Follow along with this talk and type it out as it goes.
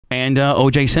and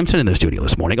OJ Simpson in the studio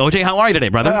this morning. OJ, how are you today,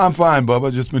 brother? I'm fine,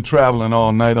 Bubba. Just been traveling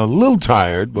all night. A little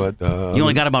tired, but you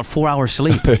only got about 4 hours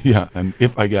sleep. Yeah, and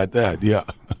if I got that, yeah.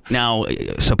 Now,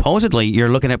 supposedly, you're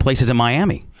looking at places in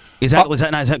Miami. Is that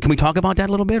can we talk about that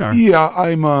a little bit? Or? Yeah,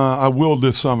 I will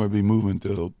this summer be moving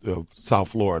to South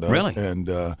Florida. Really? And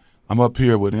I'm up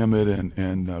here with Emmett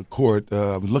and Court.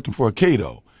 I was looking for a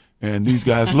Cato. And these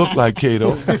guys look like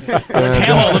Cato.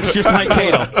 Hamill looks just like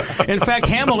Cato. In fact,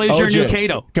 Hamill is your new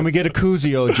Cato. Can we get a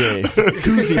koozie, OJ?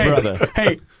 Koozie, brother.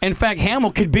 Hey, in fact,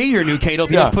 Hamill could be your new Cato if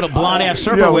you just put a blonde-ass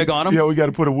surfer wig on him. Yeah, we got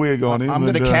to put a wig on him. I'm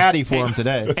going to caddy for him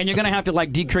today. And you're going to have to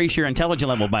like decrease your intelligence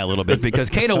level by a little bit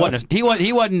because Cato wasn't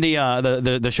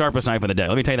the sharpest knife of the day.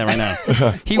 Let me tell you that right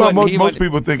now. Most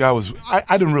people think I was.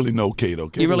 I didn't really know Cato.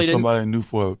 Cato really was somebody I knew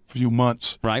for a few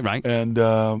months. Right. And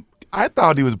I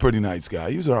thought he was a pretty nice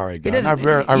guy. He was an all right guy. I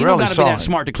rarely saw him. You don't got to be that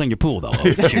smart to clean your pool, though.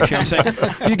 You know what I'm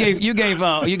saying? You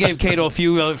gave Cato a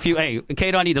few. Hey,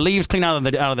 Cato, I need the leaves clean out of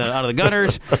the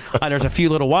gutters. There's a few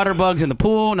little water bugs in the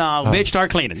pool. Now, bitch,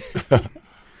 start cleaning.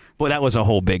 Boy, that was a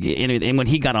whole big. And when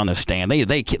he got on the stand,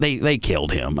 they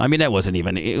killed him. I mean, it wasn't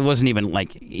even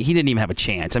like he didn't even have a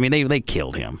chance. I mean, they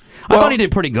killed him. I thought he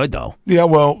did pretty good though. Yeah,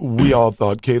 well, we all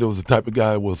thought Cato was the type of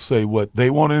guy who will say what they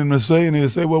wanted him to say, and he'll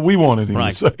say what we wanted him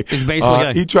to say. It's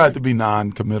basically he tried to be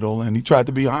non-committal, and he tried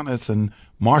to be honest, and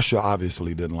Marsha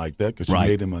obviously didn't like that because she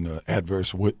made him an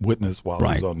adverse witness while he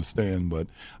was on the stand. But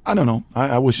I don't know.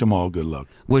 I wish him all good luck.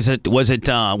 Was it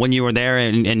when you were there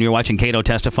and you were watching Cato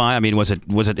testify? I mean, was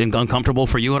it uncomfortable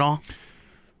for you at all?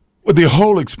 Well, the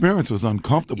whole experience was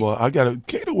uncomfortable.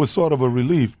 Cato was sort of a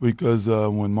relief because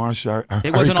when Marsha,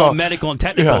 it wasn't all medical and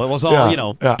technical. It was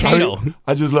all Cato.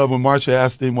 I just love when Marsha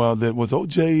asked him, "Well, was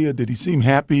OJ? Did he seem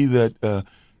happy that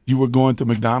you were going to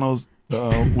McDonald's?"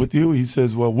 With you, he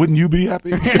says, "Well, wouldn't you be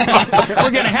happy?" We're getting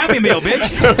a Happy Meal,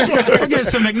 bitch. We're getting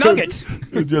some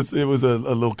McNuggets. It was a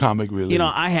little comic relief. You know,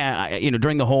 I had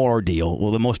during the whole ordeal,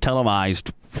 the most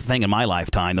televised thing in my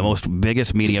lifetime, the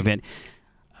biggest media event.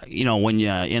 You know, when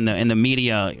in the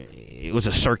media, it was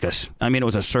a circus. I mean, it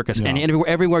was a circus, and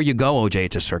everywhere you go, OJ,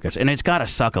 it's a circus, and it's got to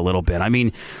suck a little bit. I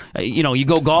mean, you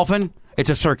go golfing. It's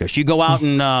a circus. You go out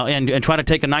and try to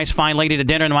take a nice, fine lady to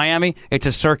dinner in Miami. It's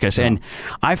a circus. Yeah. And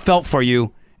I felt for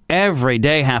you every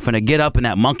day having to get up in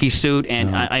that monkey suit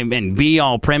and be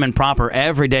all prim and proper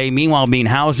every day, meanwhile being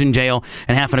housed in jail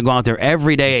and having to go out there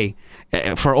every day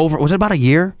for was it about a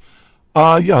year?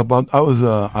 Yeah, but I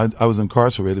was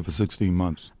incarcerated for 16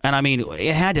 months. And I mean,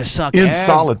 it had to suck. In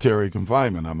solitary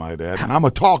confinement, I might add. And I'm a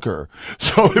talker,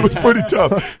 so it was pretty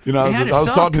tough. You know, I was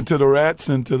talking to the rats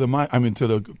and to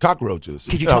the cockroaches.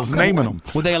 I was naming them.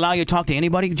 Would they allow you to talk to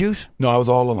anybody, Juice? No, I was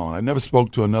all alone. I never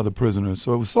spoke to another prisoner.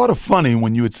 So it was sort of funny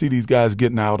when you would see these guys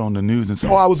getting out on the news and say,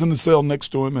 "Oh, I was in the cell next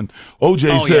to him," and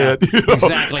OJ said,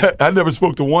 exactly. I never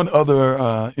spoke to one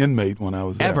other inmate when I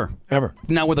was there. Ever.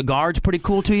 Now, were the guards pretty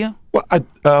cool to you?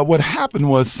 Well, what happened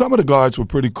was some of the guards were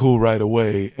pretty cool right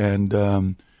away, and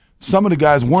some of the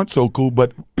guys weren't so cool.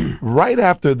 But right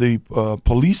after the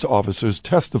police officers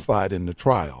testified in the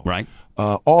trial,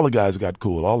 all the guys got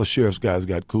cool. All the sheriff's guys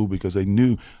got cool because they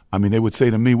knew. I mean, they would say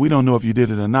to me, "We don't know if you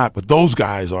did it or not, but those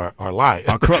guys are lying,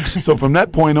 are crooks." So from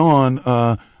that point on,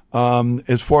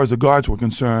 as far as the guards were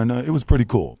concerned, it was pretty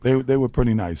cool. They were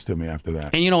pretty nice to me after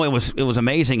that. And it was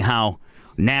amazing how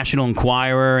National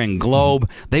Enquirer and Globe,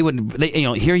 they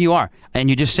here you are, and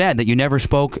you just said that you never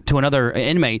spoke to another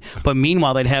inmate, but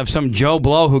meanwhile they'd have some Joe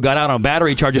Blow who got out on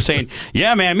battery charges saying,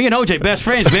 "Yeah, man, me and OJ best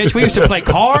friends, bitch. We used to play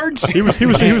cards." He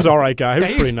was all right guy. He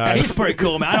was pretty nice. He's pretty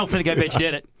cool, man. I don't think that bitch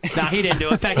did it. No, he didn't do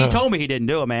it. In fact, he told me he didn't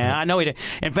do it, man. I know he did.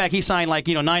 In fact, he signed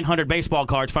 900 baseball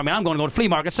cards for me. I'm going to go to flea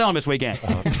market, sell them this weekend.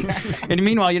 And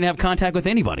meanwhile, you didn't have contact with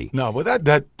anybody. No, but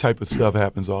that type of stuff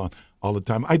happens all the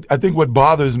time. I think what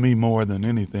bothers me more than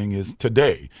anything is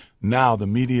today, now the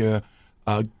media,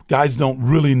 guys don't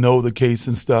really know the case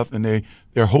and stuff, and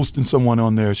they're hosting someone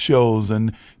on their shows,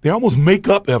 and they almost make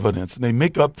up evidence, and they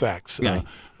make up facts. Yeah.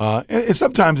 And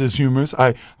sometimes it's humorous.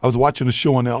 I was watching a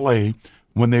show in L.A.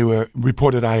 when they were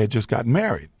reported I had just gotten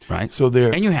married. Right. So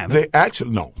and you haven't. They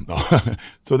actually, no.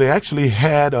 So they actually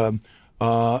had,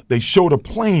 they showed a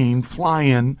plane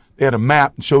flying. They had a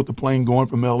map and showed the plane going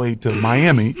from L.A. to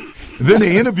Miami. And then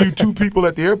they interviewed two people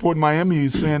at the airport in Miami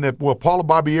saying that, well, Paula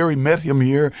Barbieri met him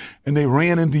here, and they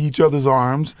ran into each other's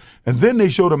arms. And then they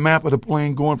showed a map of the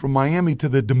plane going from Miami to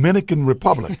the Dominican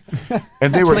Republic.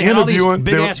 And they were they had interviewing all these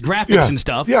big-ass graphics and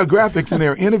stuff. Yeah, graphics. And they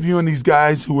were interviewing these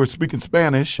guys who were speaking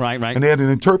Spanish. Right. And they had an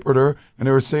interpreter, and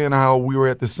they were saying how we were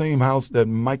at the same house that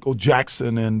Michael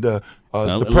Jackson and the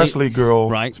Presley girl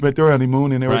spent their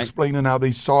honeymoon, and they were explaining how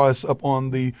they saw us up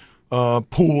on the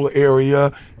pool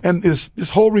area, and this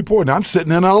whole report. And I'm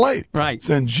sitting in L.A. Right.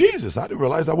 saying, Jesus, I didn't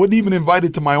realize I wasn't even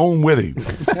invited to my own wedding.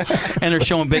 And they're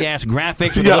showing big-ass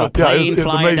graphics with a little plane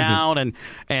flying down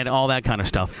and all that kind of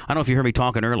stuff. I don't know if you heard me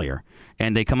talking earlier,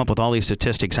 and they come up with all these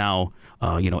statistics how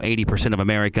 80% of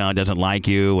America doesn't like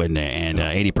you, and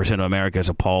 80% of America is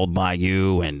appalled by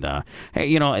you, and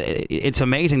it's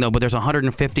amazing though. But there's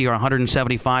 150 or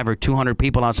 175 or 200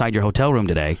 people outside your hotel room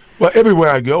today. Well, everywhere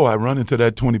I go, I run into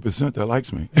that 20% that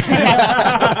likes me.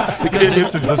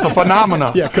 It's a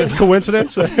phenomenon. Yeah,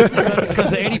 coincidence.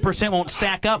 Because the 80% won't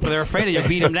sack up, they're afraid of you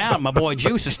beat him down. My boy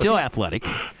Juice is still athletic.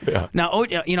 Yeah. Now,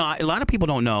 a lot of people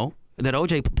don't know that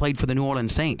OJ played for the New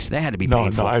Orleans Saints. They had to be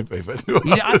paid for. No, I played for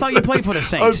I thought you played for the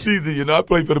Saints. I was teasing. I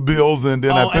played for the Bills, and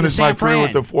then I finished my career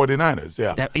with the 49ers.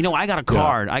 Yeah. I got a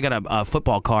card. Yeah. I got a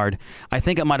football card. I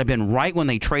think it might have been right when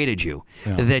they traded you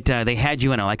that they had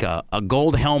you in a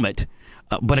gold helmet,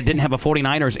 but it didn't have a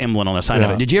 49ers emblem on the side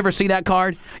of it. Did you ever see that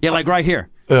card? Yeah, like right here.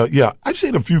 Yeah, I've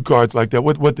seen a few cards like that.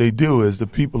 What they do is the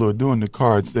people who are doing the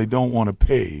cards, they don't want to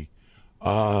pay.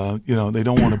 They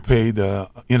don't want to pay the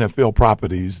NFL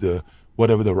properties,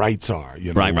 whatever the rights are.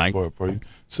 Right.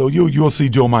 So you'll see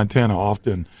Joe Montana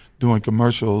often doing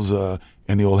commercials,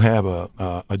 and he'll have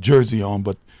a jersey on,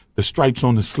 but the stripes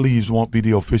on the sleeves won't be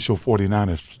the official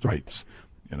 49ers stripes.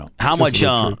 How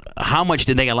much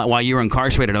did they allow while you were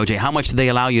incarcerated, OJ? How much did they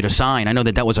allow you to sign? I know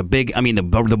that was a big. I mean, the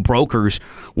brokers,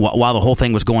 while the whole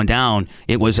thing was going down,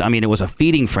 it was a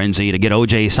feeding frenzy to get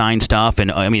OJ signed stuff, and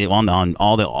on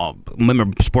all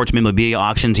the sports memorabilia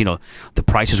auctions, the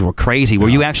prices were crazy. Were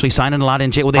you actually signing a lot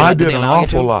in jail? I did an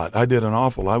awful lot.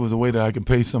 I was a way that I could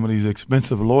pay some of these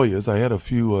expensive lawyers. I had a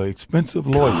few expensive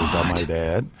lawyers, I might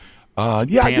add. I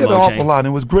did an awful lot, and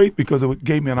it was great because it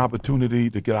gave me an opportunity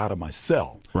to get out of my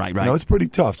cell. Right. It's pretty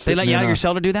tough. They let you out of your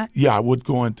cell to do that? Yeah, I would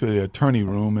go into the attorney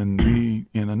room and be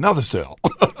in another cell.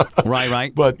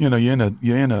 Right. But you're in a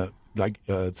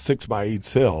 6x8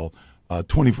 cell,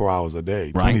 24 hours a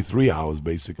day, 23 hours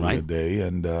basically a day,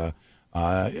 and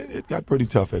it got pretty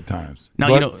tough at times. Now,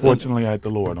 but fortunately, I had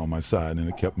the Lord on my side, and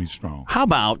it kept me strong. How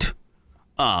about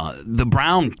the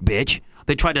Brown bitch?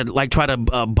 They tried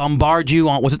to bombard you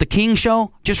on. Was it the King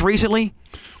show just recently?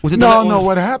 Was it? No.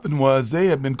 What happened was they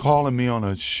had been calling me on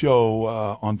a show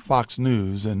on Fox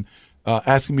News and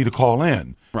asking me to call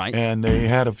in. Right. And they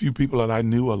had a few people that I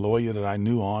knew, a lawyer that I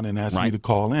knew on, and asked me to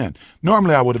call in.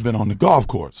 Normally, I would have been on the golf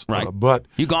course. Right. But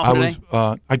you golfed today?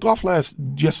 I golfed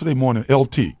yesterday morning.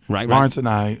 LT. Right. Lawrence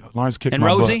kicked and my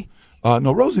Rosie? butt.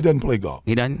 No, Rosie doesn't play golf.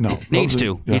 He doesn't? No. Needs Rosie,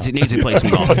 to. Yeah. Needs to play some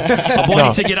golf. A boy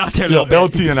needs to get out there a little bit.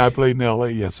 LT and I played in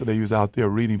L.A. yesterday. He was out there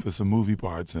reading for some movie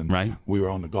parts, and we were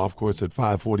on the golf course at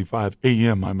 5:45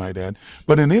 a.m., I might add.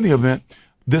 But in any event,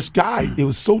 this guy, it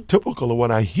was so typical of what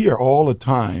I hear all the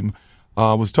time.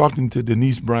 I was talking to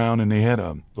Denise Brown, and they had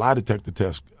a lie detector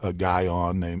test guy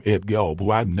on named Ed Gelb,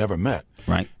 who I'd never met.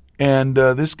 Right. And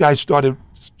this guy started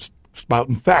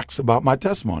spouting facts about my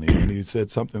testimony. And he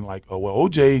said something like,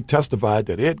 OJ testified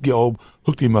that Ed Gelb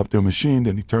hooked him up to a machine.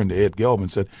 Then he turned to Ed Gelb and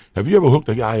said, have you ever hooked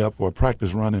a guy up for a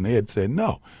practice run? And Ed said,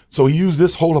 no. So he used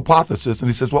this whole hypothesis, and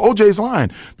he says, well, OJ's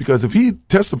lying, because if he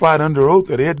testified under oath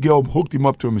that Ed Gelb hooked him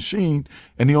up to a machine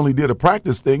and he only did a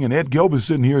practice thing, and Ed Gelb is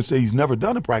sitting here and say he's never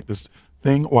done a practice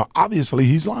thing, well, obviously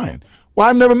he's lying. Well,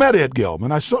 I've never met Ed Gelb,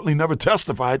 and I certainly never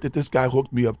testified that this guy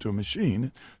hooked me up to a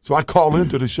machine. So I called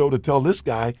into the show to tell this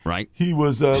guy he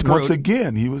was, once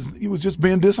again, he was just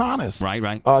being dishonest.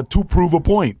 Right. To prove a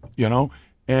point,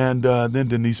 And then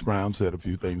Denise Brown said a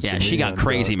few things. Yeah, to me, she got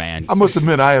crazy, man. I must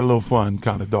admit, I had a little fun,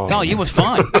 kind of dog. No, it was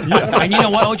fun. And you know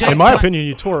what, OJ? In my opinion,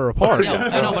 you tore her apart.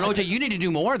 I know, but OJ, you need to do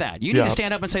more of that. You need to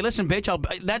stand up and say, "Listen,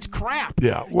 bitch, that's crap."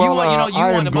 Yeah. Well,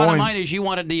 the bottom line is you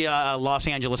wanted the Los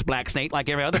Angeles black snake like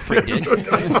every other freak did.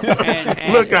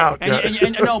 and, look out,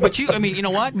 no, but you know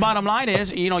what? Bottom line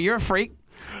is, you're a freak,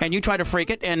 and you try to freak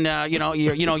it, and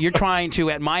you're trying to,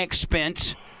 at my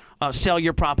expense, sell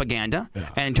your propaganda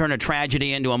and turn a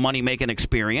tragedy into a money-making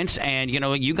experience. And,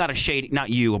 you got a shady, not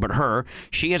you, but her,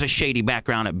 she has a shady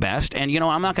background at best. And,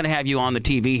 I'm not going to have you on the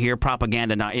TV here,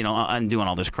 propaganda, and doing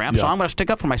all this crap. So I'm going to stick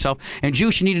up for myself. And,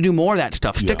 Juice, you need to do more of that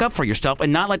stuff. Stick up for yourself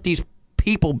and not let these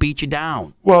people beat you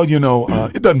down. Well,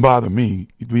 it doesn't bother me,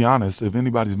 to be honest. If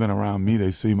anybody's been around me,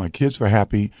 they see my kids are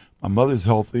happy, my mother's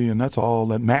healthy, and that's all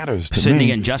that matters to me.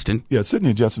 Sydney and Justin. Yeah, Sydney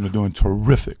and Justin are doing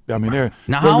terrific. I mean, they're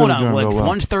how really old doing real well.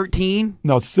 One's 13?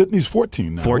 No, Sydney's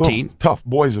 14 now. 14. Well, tough.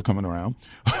 Boys are coming around.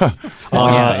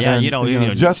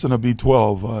 And, Justin will be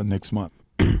 12 next month.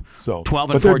 So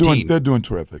 12 and but 14. They're doing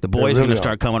terrific. The boys are going to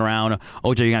start coming around. OJ,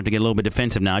 you're going to have to get a little bit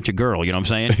defensive now. It's your girl, you know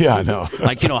what I'm saying? Yeah, I know.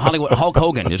 Like, Hollywood Hulk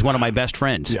Hogan is one of my best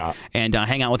friends. Yeah. And I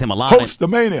hang out with him a lot. Host the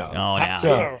Mania. Oh,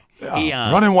 yeah.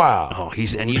 running wild. Oh,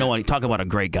 and you know what? Talk about a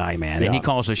great guy, man. Yeah. And he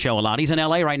calls the show a lot. He's in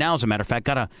L.A. right now, as a matter of fact.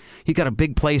 He got a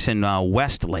big place in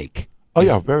Westlake. Oh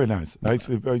yeah, very nice.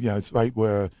 Actually, it's right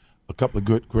where a couple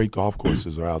of great golf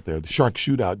courses are out there. The Shark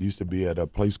Shootout used to be at a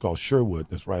place called Sherwood.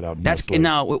 That's right out in Westlake.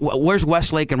 Now, where's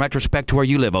Westlake in retrospect to where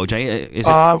you live, OJ? It's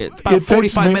about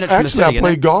 45 minutes from the city. Actually, I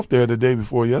played golf there the day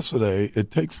before yesterday.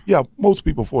 It takes, most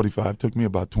people 45. It took me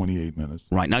about 28 minutes.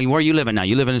 Right. Now, where are you living now?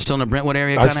 You living still in the Brentwood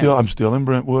area? I'm still in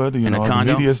Brentwood. In a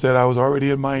condo? The media said I was already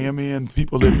in Miami, and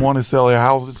people didn't want to sell their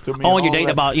houses to me. Oh, you're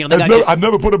dating about, I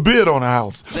never put a bid on a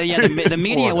house. The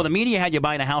media, the media had you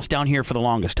buying a house down here for the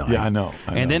longest time. Yeah, I know.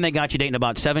 And then they got you dating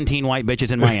about 17 white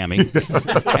bitches in Miami.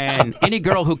 And any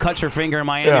girl who cuts her finger in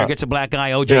Miami or gets a black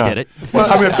eye, OJ did it.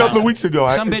 Well, I mean, a couple of weeks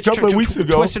ago,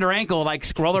 twisted her ankle like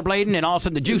rollerblading, and all of a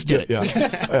sudden the juice did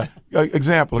it.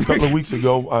 Example, a couple of weeks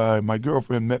ago, my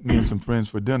girlfriend met me and some friends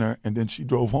for dinner, and then she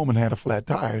drove home and had a flat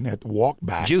tire and had to walk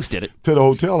back Juice did it. to the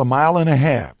hotel, a mile and a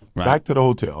half. Right. Back to the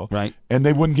hotel. Right. And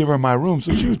they wouldn't give her my room,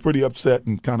 so she was pretty upset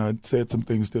and kind of said some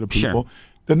things to the people. Sure.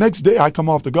 The next day, I come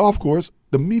off the golf course.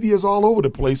 The media's all over the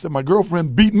place that my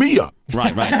girlfriend beat me up.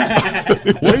 Right.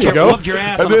 There you go. Whooped your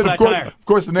ass And on a then, flat of tire.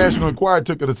 course, the National Enquirer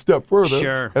took it a step further.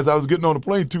 Sure. As I was getting on the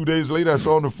plane 2 days later, I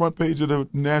saw on the front page of the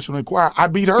National Enquirer, I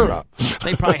beat her up.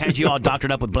 They probably had you all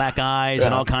doctored up with black eyes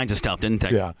and all kinds of stuff, didn't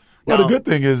they? Yeah. Well, the good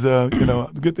thing is,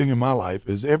 the good thing in my life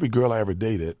is every girl I ever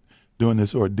dated during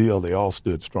this ordeal, they all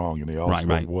stood strong and they all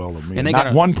spoke well of me. And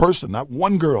not one person, not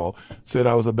one girl said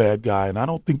I was a bad guy, and I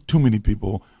don't think too many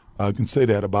people can say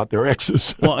that about their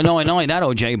exes. Well, no, and not only that,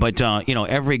 OJ, but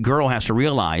every girl has to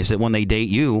realize that when they date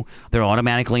you, they're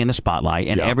automatically in the spotlight,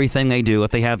 and everything they do,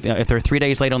 if they're 3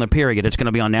 days late on the period, it's going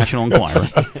to be on National Enquirer.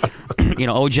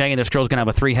 OJ and this girl's going to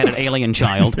have a 3-headed alien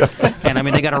child, and I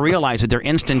mean they got to realize that they're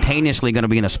instantaneously going to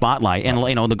be in the spotlight, and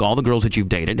all the girls that you've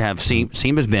dated have seem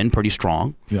has been pretty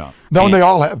strong. Yeah, no, and they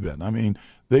all have been. I mean.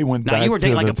 They went now back you were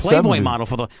dating to like a the Playboy 70s. model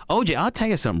for the OJ. I'll tell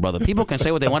you something, brother. People can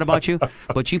say what they want about you,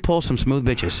 but you pull some smooth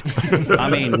bitches. I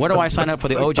mean, where do I sign up for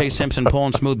the OJ Simpson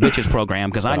pulling smooth bitches program?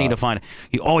 Because I need to find.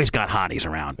 You always got hotties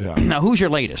around. Yeah. Now, who's your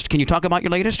latest? Can you talk about your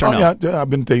latest or no? Yeah, I've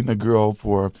been dating a girl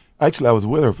for. Actually, I was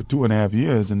with her for 2.5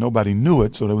 years, and nobody knew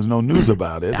it, so there was no news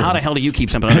about it. How the hell do you keep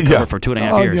something undercover for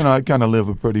 2.5 years? I kind of live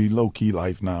a pretty low-key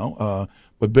life now.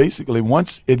 But basically,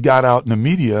 once it got out in the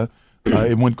media,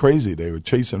 it went crazy. They were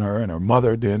chasing her, and her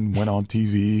mother then went on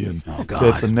TV and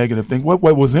said some negative things. What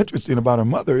was interesting about her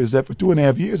mother is that for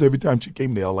 2.5 years, every time she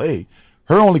came to L.A.,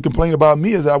 her only complaint about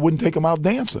me is I wouldn't take them out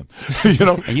dancing,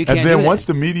 And then once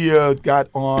the media got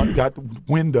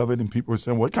wind of it, and people were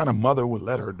saying, "What kind of mother would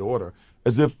let her daughter?"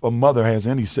 As if a mother has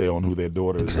any say on who their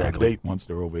daughters date once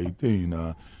they're over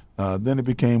 18. Then it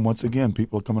became once again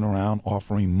people coming around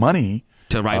offering money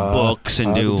to write books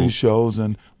and to do shows.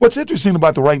 And what's interesting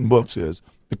about the writing books is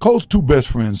Nicole's two best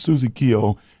friends, Susie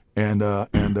Keough and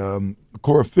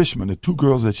Cora Fishman, the two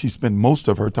girls that she spent most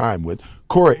of her time with.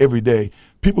 Cora every day.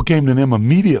 People came to them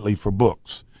immediately for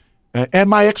books, and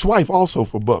my ex-wife also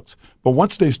for books. But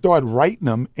once they started writing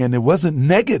them and it wasn't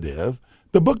negative,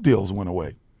 the book deals went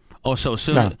away. Oh, so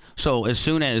as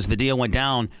soon as the deal went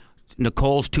down,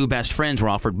 Nicole's two best friends were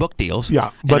offered book deals.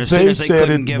 Yeah, but they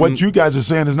said what you guys are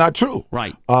saying is not true.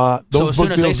 Right. Those so as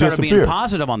soon as they started being disappeared.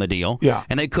 positive on the deal,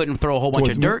 and they couldn't throw a whole bunch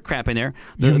of dirt crap in there.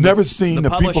 You've never seen the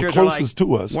people closest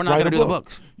to us. We're not going to do the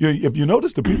books. If you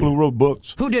notice the people who wrote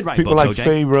books, who did write people books, like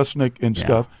Faye Rusnick and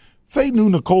stuff. Faye knew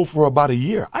Nicole for about a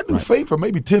year. I knew Faye for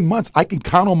maybe 10 months. I can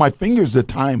count on my fingers the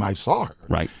time I saw her.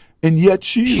 Right. And yet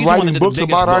she's writing books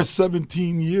about our book.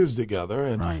 17 years together,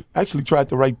 and actually tried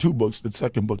to write 2 books. The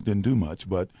second book didn't do much,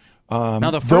 but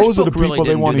now the first those are the book really people they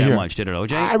didn't want do to that hear. much, did it,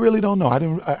 OJ? I really don't know.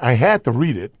 I had to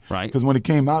read it, right? Because when it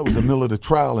came out, it was in the middle of the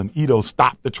trial, and Ito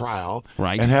stopped the trial,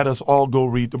 right, and had us all go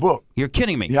read the book. You're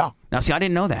kidding me? Yeah. Now, see, I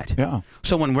didn't know that. Yeah.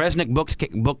 So when Resnick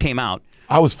book came out,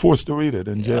 I was forced to read it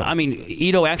in jail. I mean,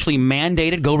 Ito actually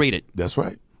mandated go read it. That's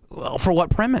right. Well, for what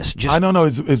premise? I don't know.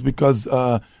 It's because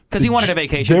he wanted a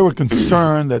vacation. They were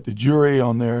concerned that the jury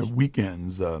on their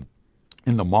weekends in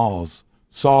the malls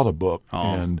saw the book,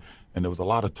 and there was a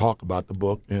lot of talk about the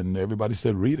book, and everybody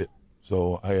said read it.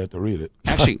 So I had to read it.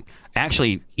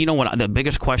 Actually, you know what? The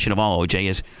biggest question of all, OJ,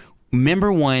 is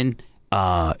remember when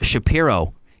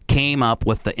Shapiro came up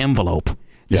with the envelope,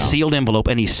 the sealed envelope,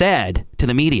 and he said to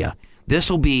the media, "This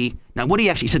will be." Now, what he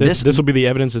actually said, this will be the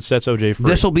evidence that sets OJ free.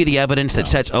 This will be the evidence that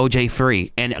sets OJ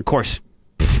free. And of course,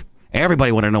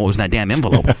 everybody wanted to know what was in that damn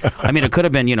envelope. I mean, it could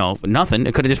have been, nothing.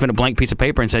 It could have just been a blank piece of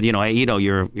paper and said, hey,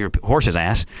 your horse's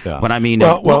ass. Yeah. But I mean,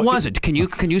 what was it? Can you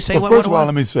say what it was? First of all,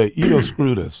 let me say, Ito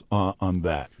screwed us on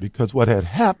that, because what had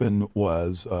happened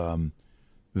was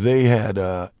they had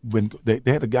they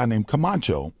had a guy named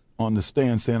Camacho on the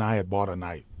stand saying I had bought a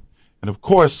knife. And, of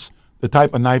course, the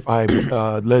type of knife I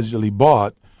allegedly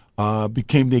bought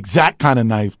became the exact kind of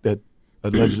knife that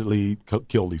allegedly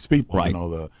killed these people. Right. You know,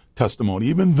 the testimony,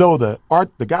 even though the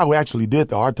guy who actually did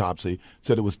the autopsy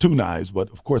said it was 2 knives, but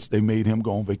of course they made him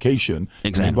go on vacation. Exactly.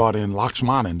 And they brought in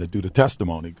Lakshmanan to do the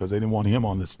testimony because they didn't want him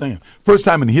on the stand. First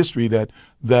time in history that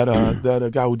a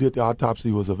guy who did the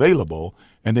autopsy was available,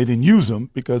 and they didn't use him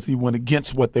because he went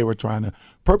against what they were trying to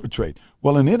perpetrate.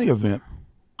 Well, in any event,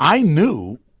 I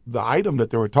knew the item that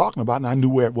they were talking about, and I knew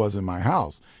where it was in my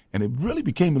house. And it really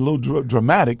became a little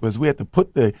dramatic because we had to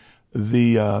put the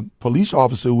police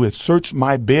officer who had searched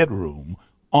my bedroom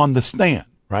on the stand,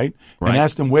 right? And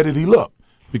asked him, where did he look?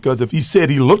 Because if he said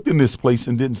he looked in this place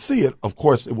and didn't see it, of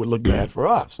course it would look bad for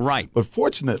us. Right. But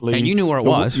fortunately. And you knew where it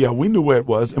was. Yeah, we knew where it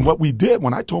was. And what we did,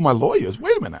 when I told my lawyers,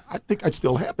 wait a minute, I think I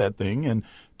still have that thing, and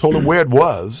told them where it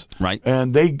was. Right.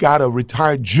 And they got a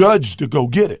retired judge to go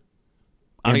get it.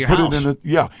 Out of your put house. It in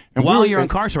yeah. And while you're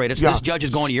incarcerated, so yeah, this judge is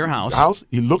going to your house.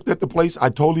 He looked at the place. I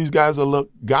told these guys to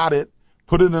look, got it,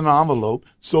 put it in an envelope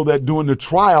so that during the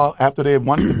trial, after they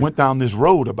went down this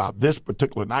road about this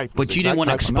particular knife. But you didn't want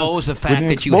to expose the fact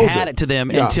that you had it to them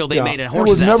until they made it horse's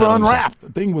It was ass never out of unwrapped. The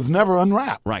thing was never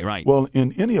unwrapped. Right. Well,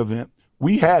 in any event,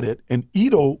 we had it, and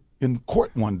Ito in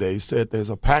court one day said there's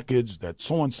a package that's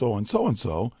so-and-so and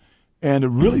so-and-so, and it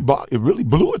really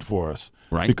blew it for us.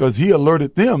 Right. Because he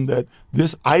alerted them that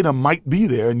this item might be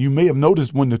there, and you may have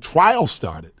noticed when the trial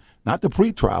started, not the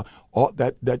pretrial,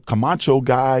 that Camacho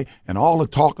guy and all the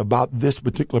talk about this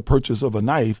particular purchase of a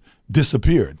knife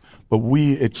disappeared. But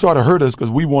it sort of hurt us because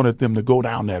we wanted them to go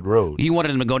down that road. You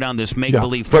wanted them to go down this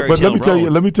make-believe fairy but tale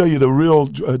let me tell you the real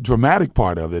dramatic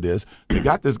part of it is they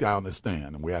got this guy on the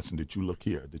stand, and we asked him, did you look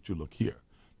here? Did you look here?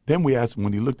 Then we asked him,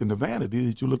 when he looked in the vanity,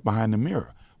 did you look behind the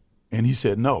mirror? And he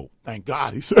said no. Thank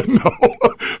God he said no.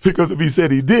 Because if he said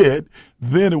he did,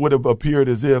 then it would have appeared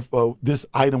as if this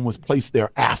item was placed there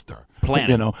after.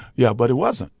 Planted. Yeah, but it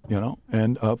wasn't,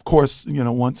 And, of course,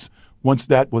 once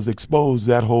that was exposed,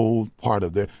 that whole part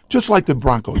of there, just like the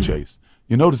Bronco chase.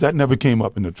 You notice that never came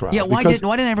up in the trial. Yeah, why didn't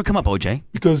it ever come up, OJ?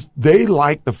 Because they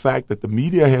liked the fact that the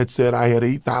media had said I had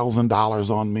 $8,000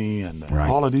 on me and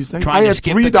all of these things. I had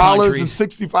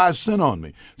 $3.65 on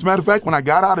me. As a matter of fact, when I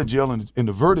got out of jail and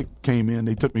the verdict came in,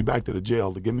 they took me back to the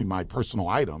jail to give me my personal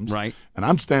items. Right. And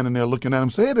I'm standing there looking at them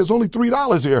saying, hey, there's only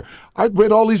 $3 here. I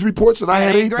read all these reports that I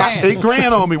had $8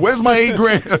 grand on me. Where's my $8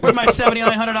 grand? Where's my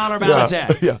 $7,900 balance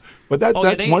at? Yeah. But that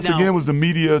once again was the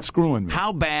media screwing me.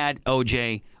 How bad,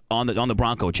 OJ, on the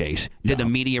Bronco chase did the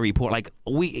media report?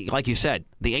 Like you said,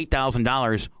 the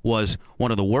 $8,000 was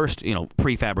one of the worst,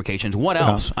 prefabrications. What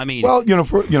else? I mean, well,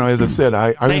 as I said,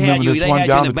 I remember this one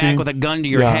guy on the team. They had you in the back with a gun to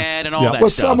your head and all that stuff. Well,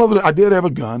 some of it, I did have a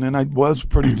gun, and I was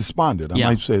pretty despondent. I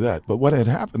might say that. But what had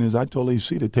happened is I told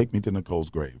AC to take me to Nicole's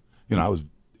grave.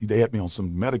 They had me on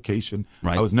some medication.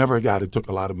 Right. I was never a guy that took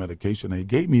a lot of medication. They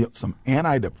gave me some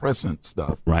antidepressant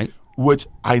stuff. Right. Which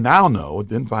I now know,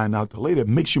 didn't find out till later,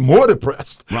 makes you more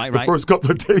depressed. Right. The first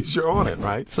couple of days you're on it,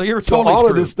 right? So you're totally all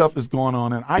screwed. of this stuff is going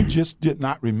on, and I just did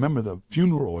not remember the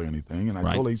funeral or anything. And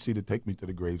I told AC to take me to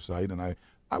the gravesite, and I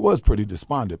was pretty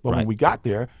despondent. But when we got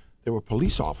there were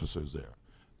police officers there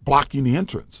blocking the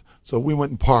entrance. So we went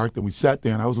and parked, and we sat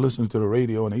there, and I was listening to the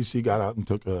radio, and AC got out and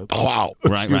took a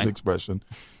excuse the expression.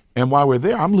 And while we're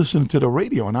there, I'm listening to the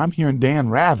radio, and I'm hearing Dan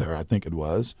Rather, I think it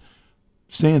was,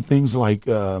 saying things like,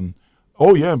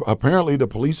 oh, yeah, apparently the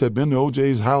police had been to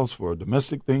OJ's house for a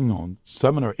domestic thing on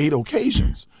 7 or 8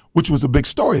 occasions, which was a big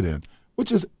story then,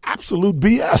 which is absolute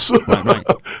BS. Right.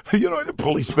 The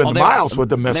police spend miles for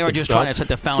domestic stuff. They were just trying to set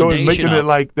the foundation So making it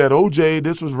like that OJ,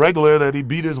 this was regular, that he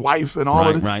beat his wife and all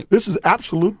of this. Right. This is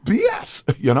absolute BS,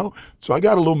 So I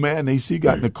got a little mad, and AC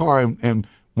got in the car, and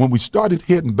when we started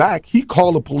heading back, he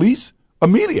called the police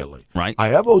immediately. Right. I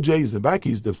have OJ, he's in back,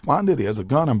 he's despondent, he has a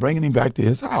gun, I'm bringing him back to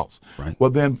his house. Right.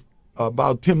 Well, then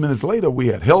about 10 minutes later, we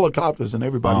had helicopters and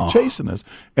everybody chasing us,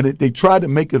 and they tried to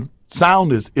make it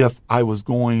sound as if I was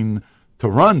going to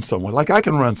run somewhere, like I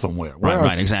can run somewhere.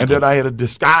 Right, exactly. And that I had a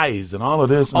disguise and all of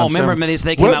this. And remember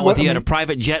they came out with you had a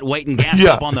private jet waiting gas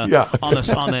up on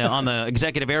the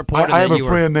executive airport. I have a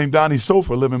friend named Donnie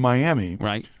Sofer live in Miami,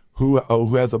 right? Who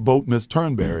has a boat, Miss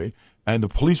Turnberry, and the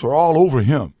police were all over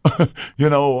him.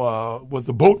 Was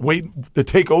the boat waiting to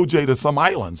take OJ to some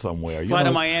island somewhere? Fly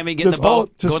to Miami, get in the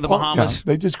boat, go to the Bahamas. Yeah,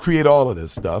 they just create all of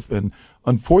this stuff, and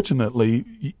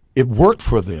unfortunately, it worked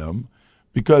for them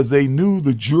because they knew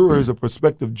the jurors or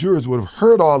prospective jurors would have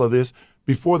heard all of this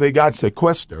before they got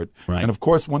sequestered. Right. And, of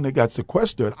course, when they got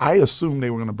sequestered, I assumed they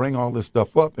were going to bring all this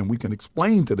stuff up and we can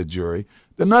explain to the jury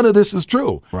that none of this is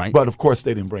true. Right. But, of course,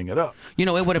 they didn't bring it up. You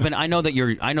know, it would have been. I know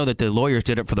that the lawyers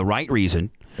did it for the right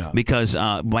reason, because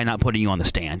by not putting you on the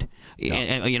stand,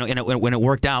 and when it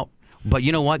worked out. But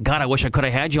you know what? God, I wish I could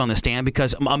have had you on the stand,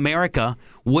 because America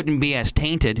wouldn't be as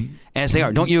tainted as they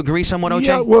are. Don't you agree somewhat, OJ?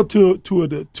 Yeah, well,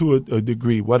 to a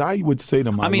degree. What I would say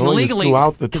to my lawyers legally,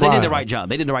 throughout the trial. they did the right job.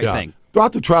 They did the right thing.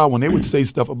 Throughout the trial, when they would say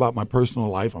stuff about my personal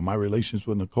life or my relations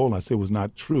with Nicole, I say it was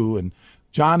not true. And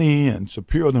Johnny and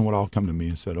Shapiro then would all come to me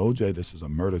and said, OJ, this is a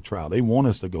murder trial. They want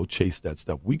us to go chase that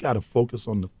stuff. We got to focus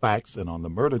on the facts and on the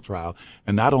murder trial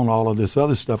and not on all of this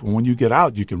other stuff. And when you get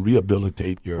out, you can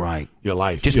rehabilitate your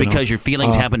life. Just because your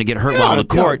feelings happen to get hurt while in the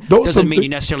court doesn't mean you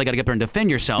necessarily got to get up there and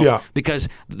defend yourself, because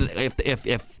if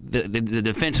the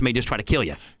defense may just try to kill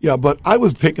you. Yeah, but I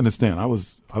was taking a stand. I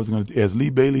was going to, as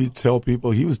Lee Bailey tell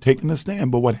people, he was taking a stand.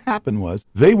 But what happened was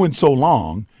they went so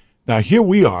long. Now, here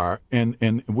we are,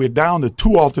 and we're down to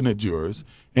 2 alternate jurors,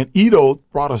 and Ito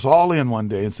brought us all in one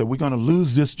day and said, we're going to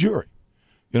lose this jury.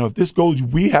 You know, if this goes,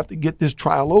 we have to get this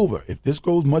trial over. If this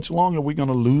goes much longer, we're going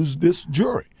to lose this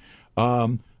jury.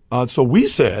 So we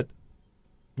said,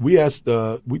 we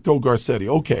told Garcetti,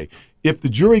 okay, if the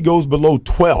jury goes below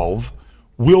 12,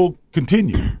 we'll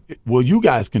continue. Will you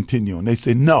guys continue? And they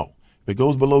say no. If it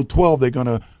goes below 12, they're going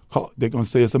to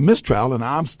say it's a mistrial, and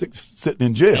I'm sitting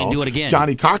in jail. And do it again.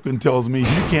 Johnny Cochran tells me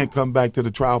he can't come back to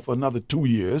the trial for another 2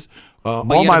 years. All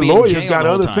my lawyers got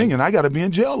other things, and I got to be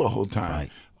in jail the whole time.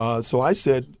 Right. So I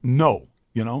said no.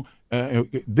 You know.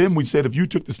 Then we said if you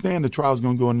took the stand, the trial's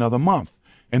going to go another month,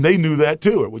 and they knew that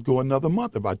too. It would go another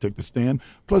month if I took the stand.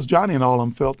 Plus, Johnny and all of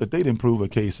them felt that they didn't prove a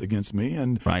case against me,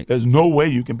 and there's no way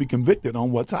you can be convicted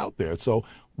on what's out there. So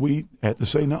we had to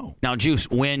say no. Now, Juice,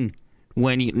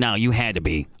 now you had to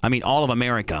be. I mean, all of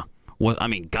America.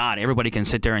 God, everybody can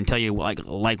sit there and tell you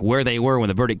like where they were when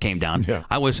the verdict came down. Yeah.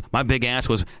 My big ass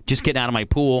was just getting out of my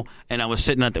pool, and I was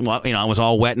sitting at I was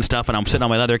all wet and stuff, and I'm sitting on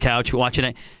my leather couch watching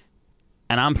it.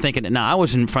 And I'm thinking, now I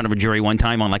was in front of a jury one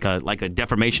time on like a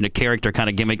defamation of character kind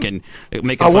of gimmick, and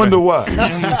making fun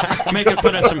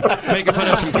of some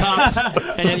cops.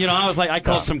 And then, I was like, I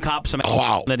called some cops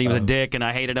that he was a dick and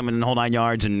I hated him and the whole 9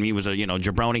 yards, and he was a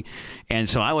jabroni. And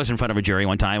so I was in front of a jury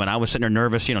one time, and I was sitting there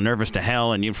nervous, nervous to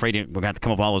hell, and afraid we're going to have to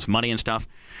come up with all this money and stuff.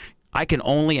 I can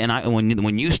only,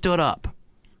 when you stood up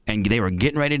and they were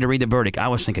getting ready to read the verdict, I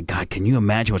was thinking, God, can you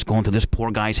imagine what's going through this poor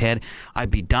guy's head?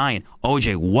 I'd be dying.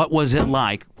 OJ, what was it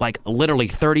like literally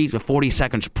 30 to 40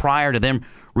 seconds prior to them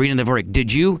reading the verdict?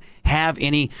 Did you have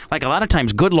any, a lot of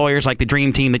times good lawyers like the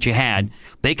dream team that you had,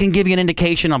 they can give you an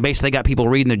indication on basically they got people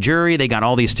reading the jury, they got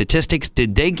all these statistics.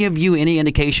 Did they give you any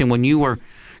indication when you were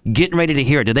getting ready to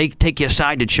hear it? Did they take you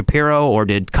aside? Did Shapiro or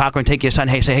did Cochran take you aside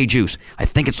and say, hey, Juice, I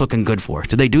think it's looking good for us?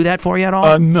 Did they do that for you at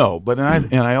all? No, but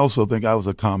I also think I was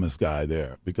a calmest guy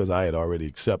there, because I had already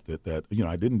accepted that,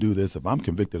 I didn't do this. If I'm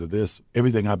convicted of this,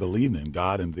 everything I believed in,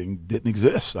 God and thing, didn't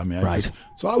exist. I mean,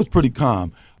 so I was pretty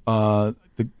calm. To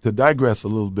digress a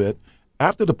little bit,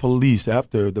 after the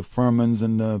Furmans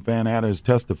and the Van Adders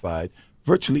testified,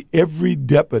 virtually every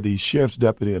sheriff's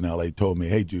deputy in L.A. told me,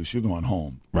 hey, Juice, you're going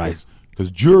home. Right. Because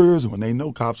jurors, when they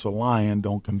know cops are lying,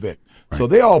 don't convict. Right. So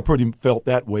they all pretty felt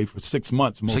that way for 6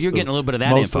 months. So you're getting a little bit of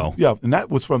that info. And that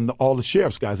was from all the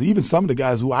sheriff's guys. Even some of the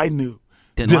guys who I knew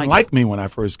didn't like me when I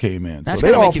first came in. That's so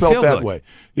they all felt that good. way.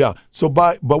 Yeah. So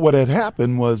but what had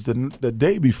happened was the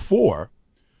day before,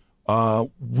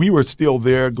 we were still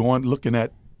there looking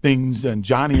at things, and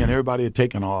Johnny and everybody had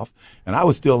taken off, and I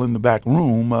was still in the back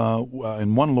room,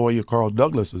 and one lawyer, Carl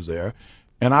Douglas, was there.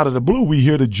 And out of the blue, we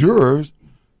hear the jurors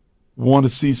want to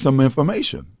see some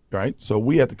information, right? So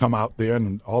we had to come out there,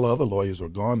 and all the other lawyers were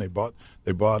gone. They brought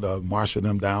Marsha and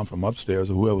them down from upstairs,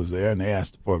 or whoever was there, and they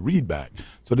asked for a readback.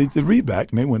 So they did readback,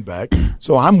 and they went back.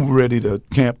 So I'm ready to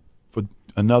camp for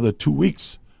another 2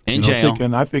 weeks in jail.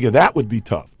 And I figured that would be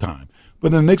tough time.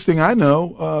 But the next thing I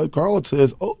know, Carl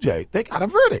says, OJ, they got a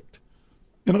verdict.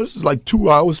 This is like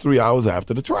 2 hours, 3 hours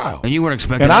after the trial. And you weren't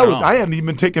expecting that at all. I hadn't even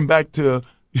been taken back to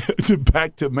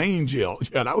main jail.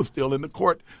 Yeah, and I was still in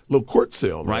the little court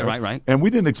cell. Right. And we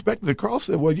didn't expect it. And Carl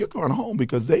said, well, you're going home,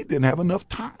 because they didn't have enough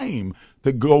time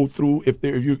to go through. If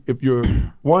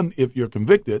you're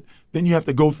convicted, then you have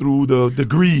to go through the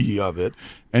degree of it.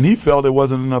 And he felt it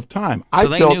wasn't enough time. So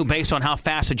they knew based on how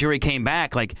fast the jury came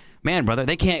back, man, brother,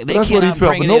 they can't. That's what he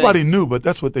felt, but nobody knew. But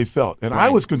that's what they felt, and I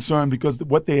was concerned because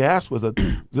what they asked was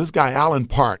this guy Alan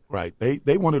Park, right?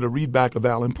 They wanted a readback of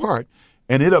Alan Park,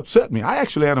 and it upset me. I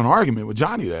actually had an argument with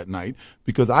Johnny that night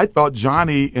because I thought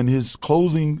Johnny, in his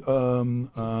closing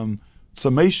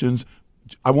summations,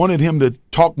 I wanted him to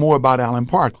talk more about Allen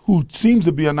Park, who seems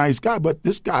to be a nice guy, but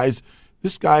this guy's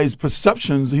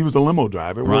perceptions, he was a limo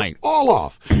driver, were all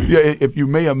off. Yeah, if you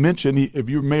may have mentioned, if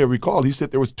you may have recalled, he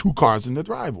said there was 2 cars in the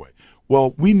driveway.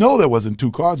 Well, we know there wasn't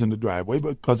 2 cars in the driveway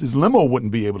because his limo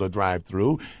wouldn't be able to drive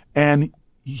through. And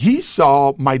he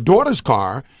saw my daughter's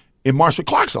car in Marshall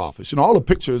Clark's office. All the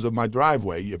pictures of my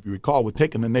driveway, if you recall, were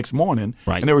taken the next morning,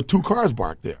 and there were 2 cars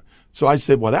parked there. So I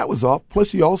said, well, that was off.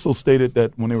 Plus, he also stated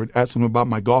that when they were asking him about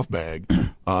my golf bag,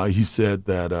 he said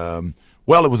that,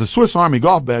 well, it was a Swiss Army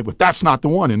golf bag, but that's not the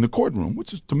one in the courtroom,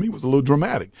 which is, to me was a little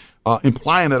dramatic,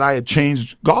 implying that I had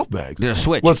changed golf bags. Did a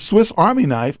switch. Well, Swiss Army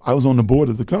knife, I was on the board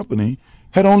of the company,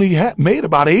 had only made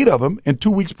about 8 of them, and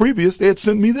 2 weeks previous they had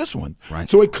sent me this one. Right.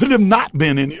 So it could have not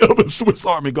been any other Swiss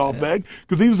Army golf bag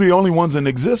because these were the only ones in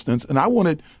existence. And I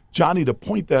wanted Johnny to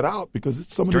point that out because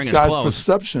some of these guys'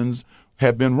 perceptions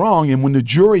have been wrong. And when the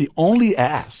jury only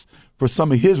asked for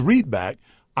some of his readback,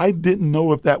 I didn't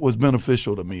know if that was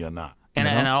beneficial to me or not. So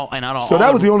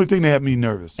that was the only thing that had me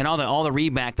nervous. And all the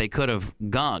readback they could have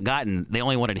gotten, they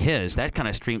only wanted his. That kind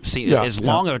of as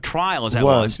long of a trial as that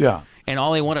was. Yeah. And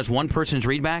all they want is one person's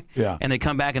readback. Yeah. And they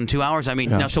come back in 2 hours. I mean,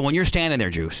 now, so when you're standing there,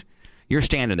 Juice, you're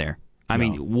standing there. I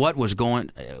mean, what was going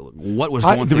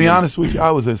through to be honest with you,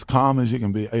 I was as calm as you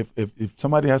can be. If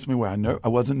somebody asked me where I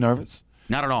wasn't nervous.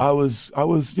 Not at all. I was,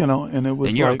 and it was.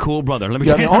 And you're like, a cool brother. Let me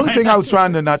the only thing I was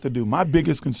trying not to do. My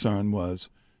biggest concern was,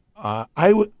 I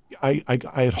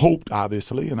had hoped,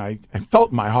 obviously, and I felt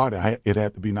in my heart it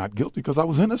had to be not guilty because I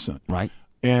was innocent. Right.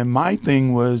 And my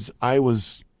thing was, I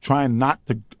was trying not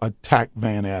to attack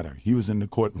Van Adder. He was in the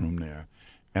courtroom there.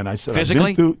 And I said,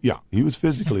 physically? He was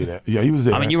physically there. Yeah, he was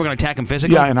there. I mean, you were going to attack him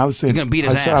physically? Yeah, and I was saying, you're going to beat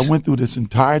his ass. I said I went through this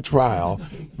entire trial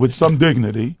with some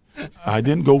dignity. I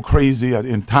didn't go crazy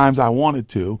in times I wanted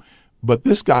to, but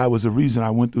this guy was the reason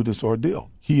I went through this ordeal.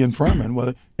 He and Furman,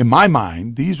 well, in my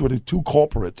mind, these were the 2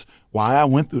 culprits why I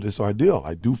went through this ordeal.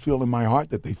 I do feel in my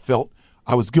heart that they felt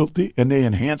I was guilty, and they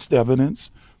enhanced evidence.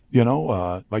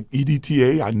 Like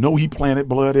EDTA, I know he planted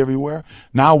blood everywhere.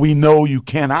 Now we know you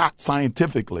cannot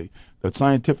scientifically, the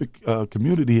scientific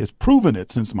community has proven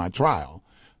it since my trial,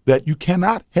 that you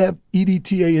cannot have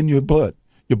EDTA in your blood.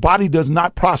 Your body does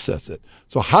not process it.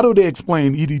 So how do they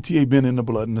explain EDTA being in the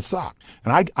blood in the sock?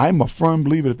 And I'm a firm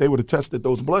believer that if they would have tested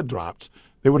those blood drops,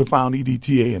 they would have found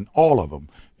EDTA in all of them.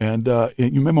 And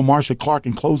you remember Marcia Clark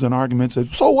in closing argument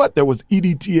said, so what? There was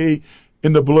EDTA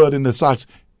in the blood in the socks.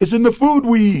 It's in the food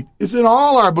we eat. It's in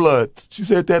all our bloods. She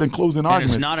said that in closing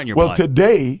arguments. It's not in your blood. Well,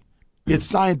 today, it's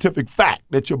scientific fact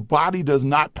that your body does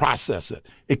not process it.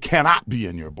 It cannot be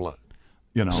in your blood.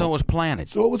 So it was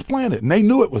planted. And they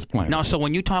knew it was planted. Now, so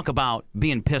when you talk about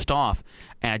being pissed off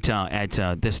at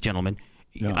this gentleman,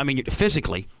 I mean,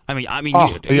 physically, I mean,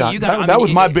 that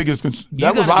was my biggest concern.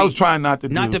 That was what I was trying not to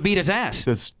do. Not to beat his ass.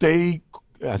 To stay.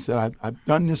 I said I've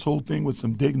done this whole thing with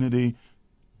some dignity.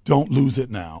 Don't lose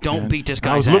it now. Don't beat this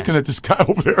guy's ass. I was looking at this guy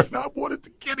over there, and I wanted to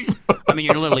get him. I mean,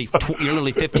 you're literally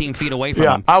 15 feet away from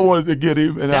him. Yeah, I wanted to get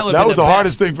him, and that was the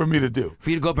hardest thing for me to do. For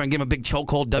you to go up there and give him a big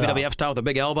chokehold, WWF style with a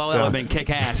big elbow, that would have been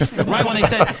kick ass. Right when they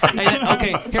said,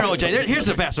 okay, here, OJ, here's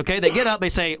the best, okay? They get up, they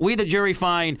say, we, the jury,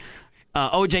 find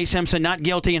OJ Simpson not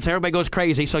guilty, and so everybody goes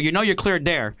crazy. So you know you're cleared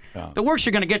there. Yeah. The worst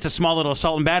you're going to get is a small little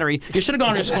assault and battery. You should have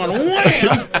gone and just gone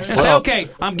wham and say, okay,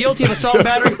 I'm guilty of assault and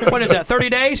battery. What is that? 30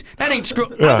 days? That ain't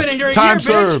screw. Yeah. I've been in here a year,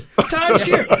 bitch. Time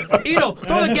served. Ito,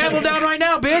 throw the gavel down right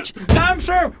now, bitch. Time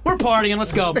served. We're partying.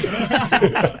 Let's go.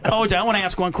 OJ, I want to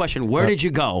ask one question. Where did you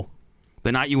go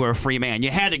the night you were a free man?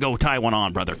 You had to go tie one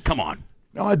on, brother. Come on.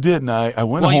 No, I didn't. I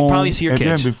went home. You probably see your kids.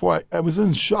 And then before I was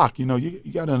in shock. You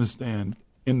got to understand.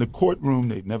 In the courtroom,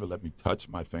 they'd never let me touch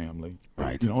my family.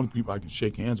 Right. The only people I could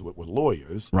shake hands with were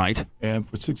lawyers. Right. And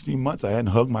for 16 months, I hadn't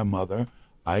hugged my mother.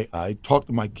 I talked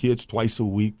to my kids twice a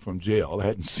week from jail. I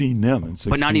hadn't seen them in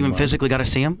 16 months. But not even physically got to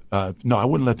see them? No, I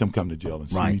wouldn't let them come to jail and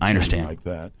see me. I understand. Like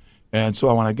that. And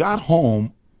so when I got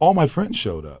home, all my friends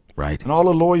showed up. Right. And all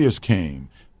the lawyers came.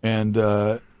 And,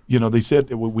 they said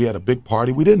that we had a big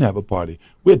party. We didn't have a party.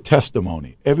 We had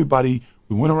testimony. We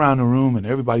went around the room and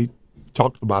everybody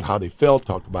talked about how they felt,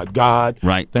 talked about God.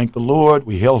 Right. Thanked the Lord.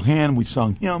 We held hands. We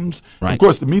sung hymns. Right. Of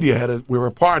course, the media we were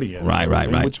partying.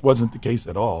 Right. Which wasn't the case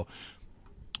at all.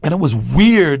 And it was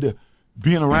weird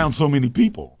being around so many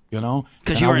people,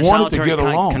 Because you were in solitary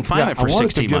confinement for 16 months. I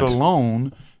wanted to get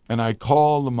alone, and I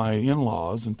called my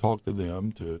in-laws and talked to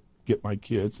them to get my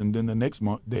kids. And then the next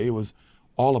day was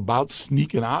all about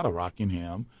sneaking out of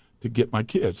Rockingham to get my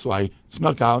kids. So I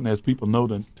snuck out, and as people know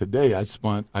today, I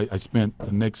spent the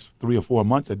next 3 or 4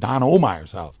 months at Don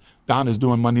Omeyer's house. Don is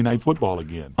doing Monday Night Football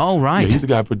again. Oh, right. Yeah, he's the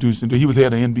guy producing. He was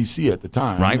head of NBC at the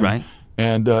time. Right.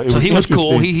 And so he was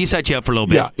cool. He set you up for a little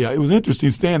bit. Yeah. It was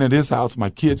interesting staying at his house. My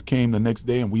kids came the next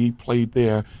day, and we played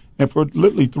there. And for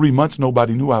literally 3 months,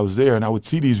 nobody knew I was there. And I would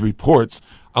see these reports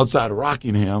outside of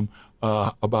Rockingham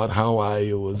about how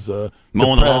I was depressed.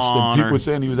 And people were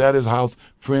saying he was at his house.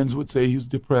 Friends would say he was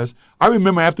depressed. I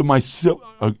remember after my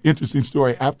interesting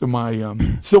story, after my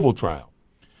civil trial,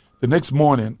 the next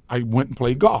morning, I went and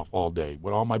played golf all day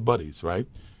with all my buddies, right?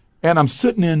 And I'm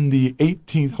sitting in the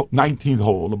 18th, 19th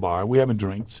hole of the bar. We're having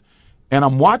drinks. And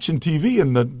I'm watching TV,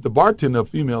 and the bartender, a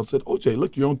female, said, OJ,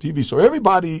 look, you're on TV. So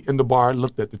everybody in the bar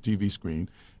looked at the TV screen.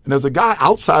 And there's a guy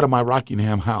outside of my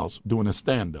Rockingham house doing a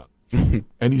stand-up.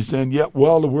 And he's saying, yeah,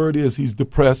 well, the word is he's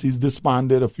depressed. He's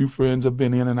despondent. A few friends have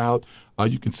been in and out.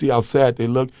 You can see how sad they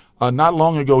look. Not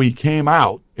long ago, he came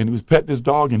out, and he was petting his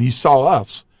dog, and he saw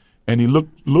us. And he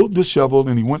looked a little disheveled,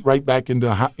 and he went right back into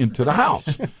the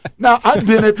house. Now, I've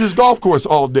been at this golf course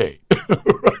all day.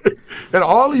 Right? And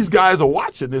all these guys are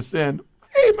watching this saying,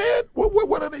 hey, man,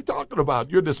 what are they talking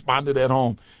about? You're despondent at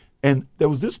home. And there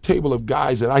was this table of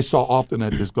guys that I saw often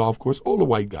at this golf course, older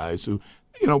white guys who,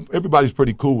 everybody's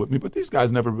pretty cool with me, but these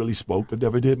guys never really spoke or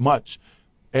never did much.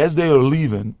 As they were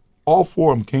leaving, all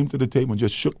four of them came to the table and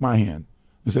just shook my hand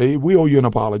and said, hey, we owe you an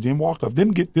apology, and walked off.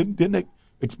 Didn't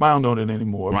expound on it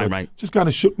anymore. Right. Just kind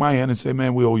of shook my hand and said,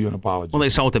 man, we owe you an apology. Well, they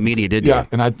saw what the media did. Yeah,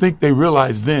 and I think they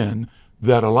realized then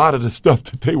that a lot of the stuff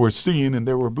that they were seeing and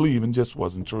they were believing just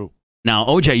wasn't true. Now,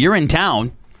 OJ, you're in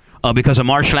town because of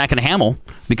Marshlack and Hamill,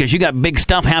 because you got big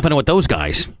stuff happening with those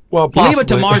guys. Well, possibly. Leave it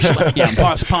to Marshlack. Yeah,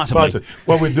 possibly.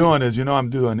 What we're doing is,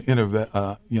 I'm doing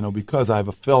because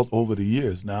I've felt over the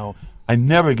years now, I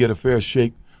never get a fair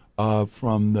shake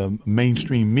from the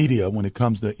mainstream media when it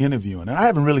comes to interviewing. And I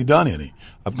haven't really done any.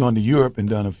 I've gone to Europe and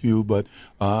done a few, but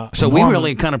so we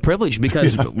really kind of privileged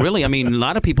because really, a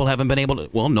lot of people haven't been able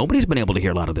to, nobody's been able to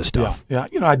hear a lot of this stuff. Yeah.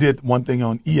 I did one thing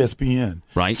on ESPN.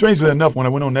 Right. Strangely enough, when I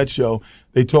went on that show,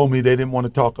 they told me they didn't want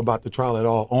to talk about the trial at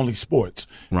all, only sports.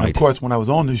 Right. And of course, when I was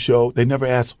on the show, they never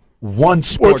asked one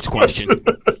sports question.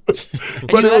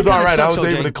 But it was all right. I was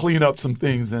able to clean up some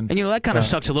things. And that kind of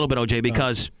sucks a little bit, OJ,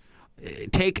 because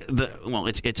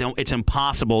it's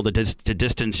impossible to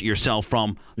distance yourself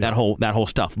from that whole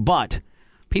stuff. But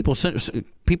people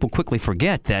quickly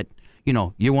forget that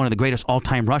you're one of the greatest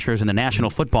all-time rushers in the National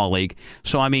Football League.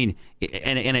 So and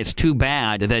it's too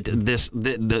bad that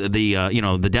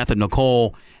the death of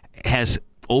Nicole has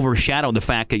overshadowed the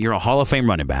fact that you're a Hall of Fame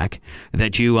running back,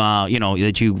 that you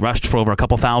rushed for over a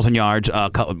couple thousand yards,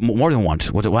 more than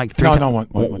once. Was it like 3 times? No, one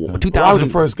time. 2000. I was the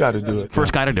first guy to do it.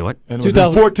 First guy to do it. And it was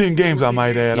in 14 games, I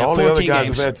might add. Yeah, all the other guys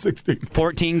games. have had 16.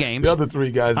 14 games. The other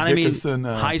three guys, Dickerson.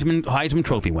 Heisman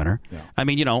Trophy winner. Yeah.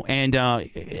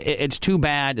 It's too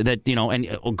bad that,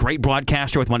 and a great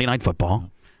broadcaster with Monday Night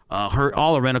Football. Heard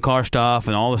all the rent-a-car stuff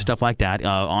and all the stuff like that.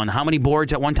 On how many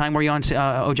boards at one time were you on,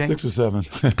 OJ? 6 or 7.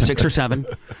 6 or 7.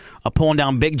 Pulling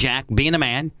down Big Jack, being a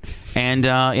man, and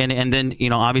then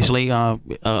obviously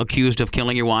accused of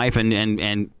killing your wife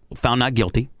and found not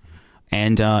guilty.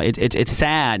 And it's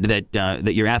sad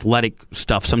that your athletic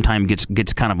stuff sometimes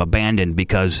gets kind of abandoned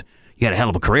because you had a hell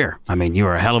of a career. You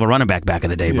were a hell of a running back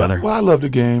in the day, brother. Well, I love the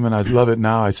game, and I love it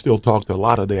now. I still talk to a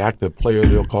lot of the active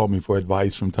players. They'll call me for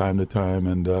advice from time to time.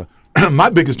 And my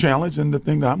biggest challenge and the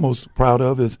thing that I'm most proud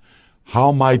of is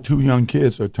how my 2 young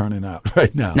kids are turning out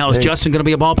right now. Now, is Justin going to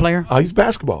be a ball player? He's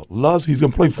basketball. He's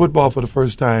going to play football for the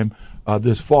first time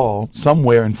this fall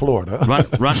somewhere in Florida.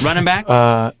 Running back?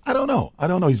 I don't know.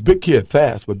 He's a big kid,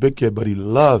 fast, but he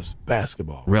loves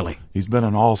basketball. Really? He's been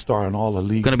an all-star in all the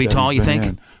leagues. Going to be tall, you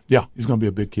think? Yeah, he's going to be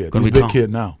a big kid. He's a big kid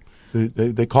now. So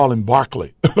they call him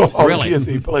Barkley. All really? the kids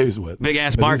he plays with.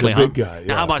 Big-ass Barkley, he's a big guy. Yeah.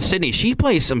 Now, how about Sydney? She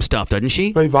plays some stuff, doesn't she?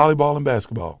 She plays volleyball and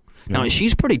basketball. Now,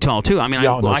 she's pretty tall, too.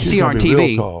 I see her on TV. TV.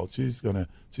 Real tall.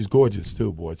 She's gorgeous,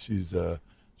 too, boy. She's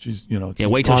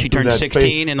wait till she turns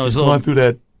 16 and those going through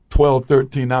that 12,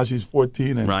 13. Now she's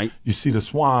 14, and you see the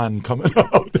swan coming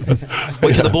out.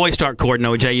 Wait till the boys start courting,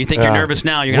 OJ. You think you're nervous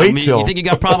now? You think you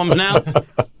got problems now?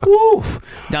 Woo.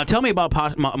 Now tell me about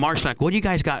Marshlack. What do you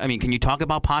guys got? Can you talk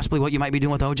about possibly what you might be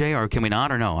doing with OJ, or can we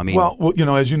not, or no? Well,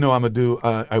 as you know,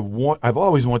 I've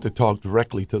always wanted to talk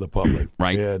directly to the public.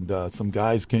 Right. And some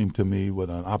guys came to me with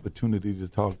an opportunity to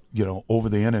talk, over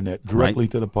the internet directly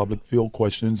to the public, field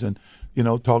questions, and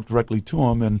talk directly to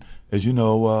them. And as you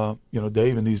know,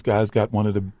 Dave and these guys got one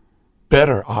of the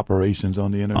better operations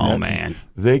on the internet. Oh man!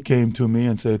 They came to me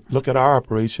and said, "Look at our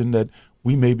operation that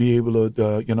we may be able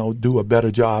to, do a better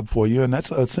job for you. And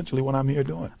that's essentially what I'm here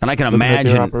doing. And I can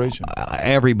imagine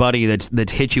everybody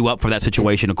that's hit you up for that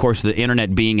situation. Of course, the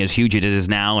internet being as huge as it is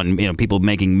now, and people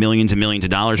making millions and millions of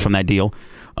dollars from that deal.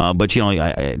 But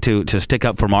to stick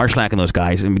up for Marschlack and those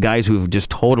guys, and guys who've just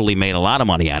totally made a lot of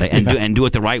money at it, and do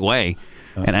it the right way.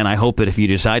 And I hope that if you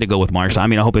decide to go with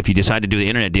Marschlack, I hope if you decide to do the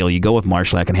internet deal, you go with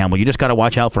Marschlack and Hamill. You just got to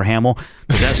watch out for Hamill,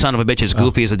 because that son of a bitch is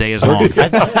goofy as the day is long.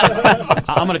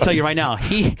 I'm going to tell you right now,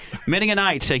 many a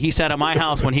night he sat at my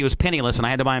house when he was penniless, and I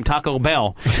had to buy him Taco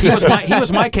Bell. He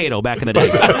was my Cato back in the day.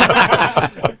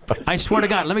 I swear to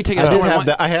God. Let me tell you a story.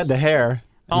 I had the hair.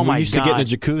 Oh, my God. We used to get in a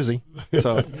jacuzzi.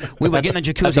 So we would get in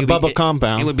the jacuzzi. At the Bubba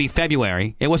compound. It would be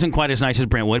February. It wasn't quite as nice as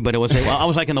Brentwood, but it was. I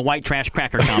was like in the white trash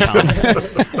cracker compound.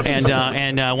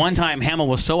 and one time Hamill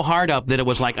was so hard up that it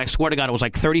was like, I swear to God, it was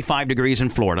like 35 degrees in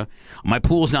Florida. My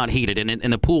pool's not heated,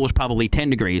 and the pool was probably 10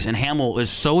 degrees. And Hamill is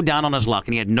so down on his luck,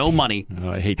 and he had no money.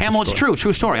 Oh, I hate Hamill, it's true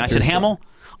story. I said, Hamill,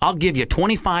 I'll give you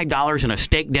 $25 and a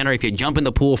steak dinner if you jump in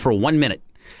the pool for 1 minute.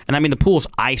 And the pool's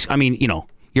ice.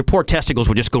 Your poor testicles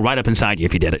would just go right up inside you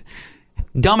if you did it.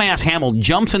 Dumbass Hamill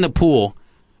jumps in the pool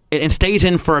and stays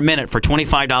in for a minute for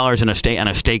 $25 and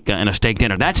a steak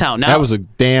dinner. That's how now. That was a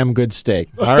damn good steak.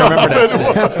 I remember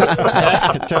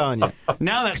that. I'm telling you.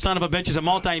 Now that son of a bitch is a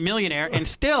multi-millionaire and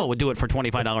still would do it for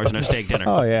 $25 and a steak dinner.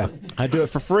 Oh yeah, I do it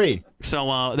for free.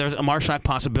 So there's a Marschlack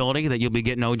possibility that you'll be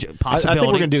getting OJ. Possibility. I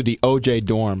think we're gonna do the OJ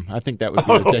dorm. I think that would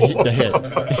be the hit.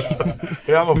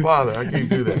 Yeah, I'm a father. I can't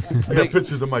do that. I got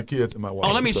pictures of my kids and my wife.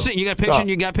 Oh, let me see. You got pictures?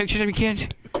 You got pictures of your kids?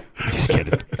 I'm just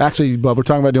kidding. Actually, Bub, we're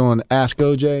talking about doing Ask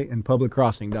OJ and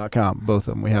publiccrossing.com. Both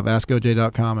of them. We have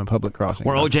AskOJ.com and Public Crossing.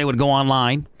 Where OJ would go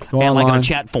online and like in a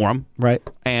chat forum. Right.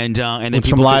 And then with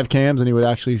some live cams, and he would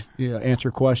actually answer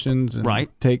questions and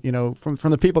take,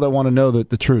 from the people that want to know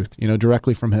the truth,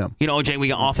 directly from him. OJ, we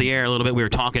got off the air a little bit. We were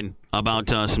talking about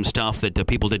some stuff that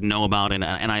people didn't know about, and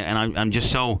I'm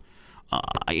just so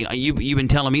you've been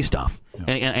telling me stuff,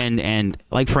 and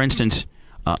like for instance,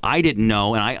 I didn't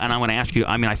know, and I want to ask you.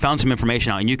 I found some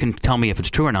information out, and you can tell me if it's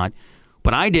true or not.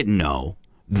 But I didn't know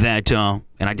that, and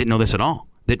I didn't know this at all,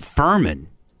 that Furman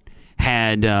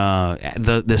had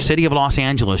the city of Los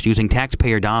Angeles, using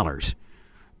taxpayer dollars,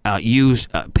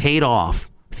 paid off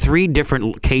 3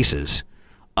 different cases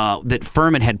that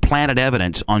Furman had planted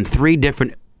evidence on 3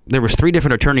 different. There was 3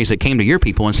 different attorneys that came to your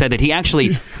people and said that he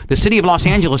actually, the city of Los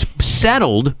Angeles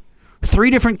settled 3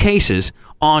 different cases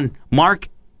on Mark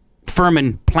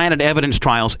Furman planted evidence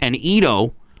trials, and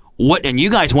Ito. And you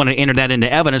guys want to enter that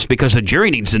into evidence because the jury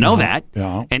needs to know that.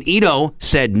 Yeah. And Ito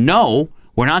said, no,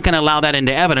 we're not going to allow that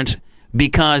into evidence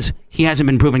because he hasn't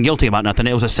been proven guilty about nothing.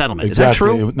 It was a settlement. Exactly.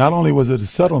 Is that true? Not only was it a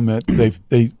settlement,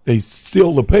 they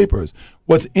sealed the papers.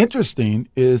 What's interesting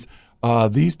is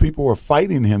these people were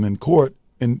fighting him in court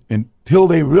until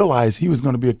they realized he was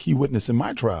going to be a key witness in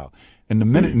my trial. And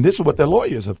and this is what their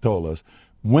lawyers have told us,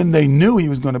 when they knew he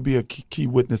was going to be a key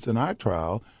witness in our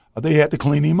trial, they had to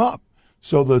clean him up.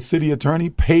 So the city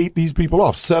attorney paid these people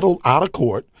off, settled out of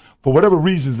court for whatever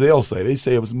reasons they'll say. They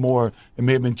say it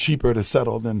may have been cheaper to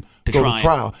settle than go to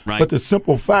trial. Right. But the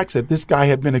simple facts that this guy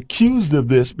had been accused of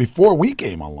this before we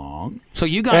came along. So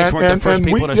you guys weren't the first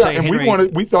people to say, Henry.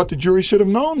 We thought the jury should have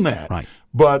known that. Right.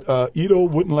 But Ito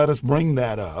wouldn't let us bring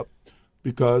that up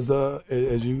because,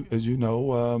 as you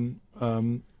know,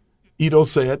 Ito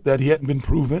said that he hadn't been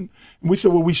proven. And we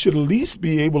said, well, we should at least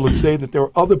be able to say that there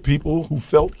were other people who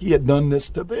felt he had done this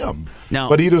to them.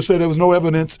 But Ito said there was no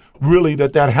evidence really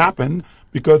that happened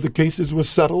because the cases were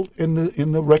settled and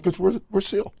the records were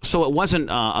sealed. So it wasn't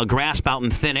a grasp out in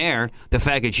thin air, the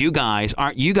fact that you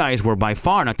guys were by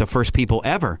far not the first people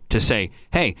ever to say,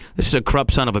 hey, this is a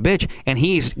corrupt son of a bitch, and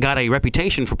he's got a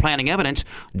reputation for planting evidence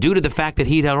due to the fact that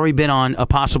he'd already been on a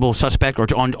possible suspect or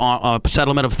on a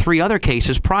settlement of 3 other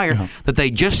cases prior that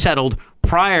they just settled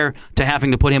prior to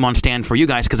having to put him on stand for you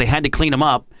guys because they had to clean him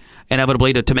up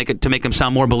inevitably to make him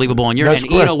sound more believable on your end.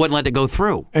 And Ito wouldn't let it go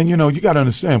through. And you got to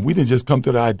understand, we didn't just come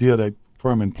to the idea that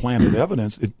Furman planted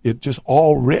evidence. It just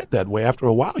all read that way. After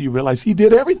a while, you realize he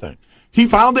did everything. He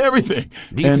found everything.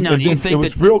 It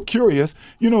was real curious.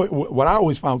 What I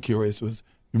always found curious was,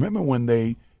 remember when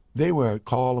they were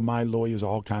calling my lawyers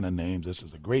all kind of names. This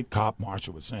is a great cop,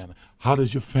 Marshall was saying, how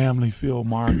does your family feel,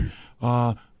 Mark?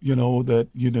 That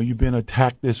you've been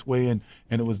attacked this way, and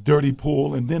it was dirty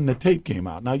pool, and then the tape came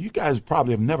out. Now you guys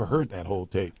probably have never heard that whole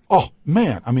tape. Oh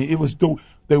man, it was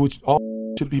they would all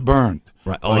should be burned.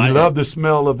 Right. I love the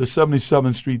smell of the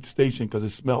 77th Street station because it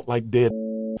smelled like dead.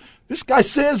 This guy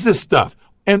says this stuff,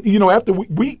 and after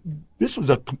this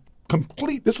was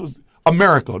a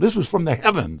miracle. This was from the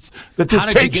heavens that this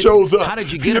tape shows up. How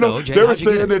did you get it, OJ? They were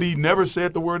saying that he never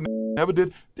said the word, never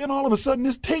did. Then all of a sudden,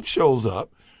 this tape shows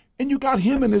up, and you got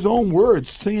him in his own words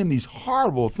saying these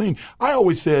horrible things. I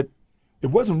always said it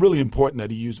wasn't really important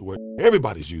that he used the word.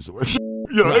 Everybody's used the word.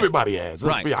 Everybody has.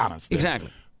 Let's be honest. There.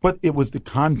 Exactly. But it was the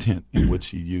content in which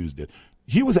he used it.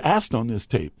 He was asked on this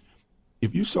tape,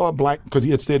 if you saw a black, because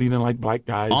he had said he didn't like black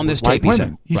guys on this white tape,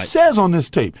 women. He says on this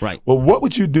tape, well, what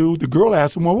would you do? The girl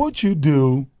asked him, well, what would you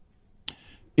do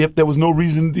if there was no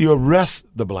reason to arrest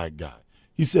the black guy?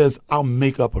 He says, I'll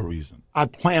make up a reason. I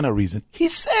plan a reason. He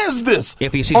says this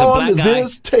if he sees on a black guy,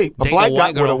 this tape, a black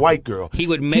guy with a white girl. He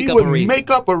would make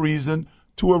up a reason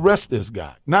to arrest this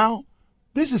guy. Now,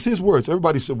 this is his words.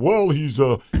 Everybody said, well, he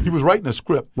was writing a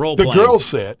script. The girl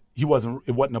said it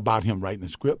wasn't about him writing a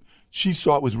script. She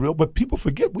saw it was real, but people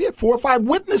forget we had 4 or 5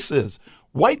 witnesses,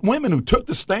 white women who took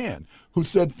the stand, who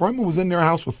said Furman was in their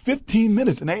house for 15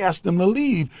 minutes and they asked him to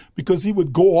leave because he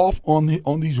would go off on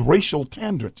these racial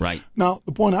tangents. Right. Now,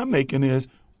 the point I'm making is,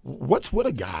 what's with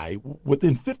a guy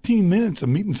within 15 minutes of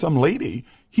meeting some lady,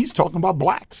 he's talking about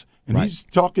blacks. And he's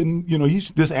talking,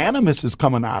 this animus is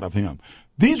coming out of him.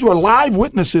 These were live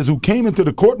witnesses who came into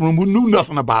the courtroom who knew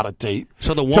nothing about a tape.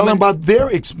 So the woman, telling about their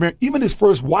experience. Even his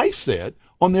first wife said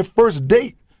on their first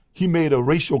date, he made a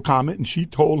racial comment and she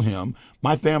told him,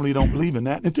 my family don't believe in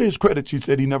that. And to his credit, she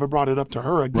said he never brought it up to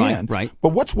her again. Right. But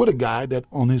what's with a guy that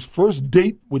on his first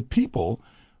date with people,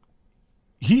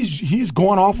 he's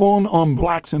going off on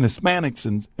blacks and Hispanics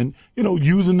and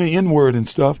using the N-word and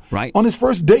stuff on his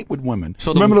first date with women.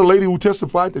 So remember the lady who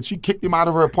testified that she kicked him out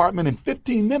of her apartment in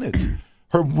 15 minutes?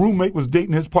 Her roommate was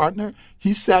dating his partner.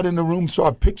 He sat in the room, saw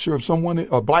a picture of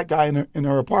a black guy in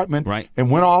her apartment,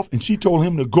 and went off, and she told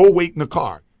him to go wait in the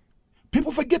car.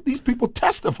 People forget these people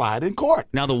testified in court.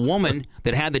 Now, the woman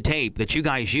that had the tape that you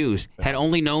guys used had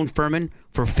only known Furman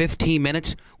for 15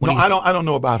 minutes. I don't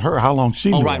know about her, how long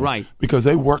she knew him, right. because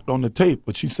they worked on the tape.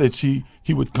 But she said he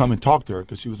would come and talk to her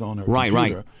because she was on her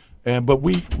computer. But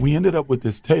we ended up with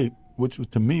this tape, which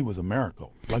to me was a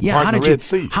miracle. Like part of the Red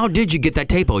Sea. How did you get that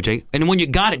tape, OJ? And when you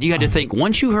got it, you had to think,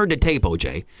 once you heard the tape,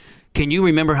 OJ, can you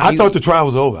remember how I thought the trial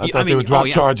was over. I thought they would drop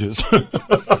charges.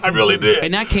 I really did.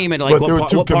 And that came in like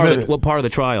what part of the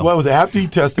trial? Well, it was after he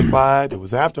testified. It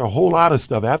was after a whole lot of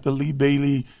stuff. After Lee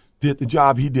Bailey did the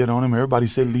job he did on him. Everybody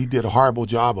said Lee did a horrible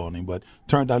job on him. But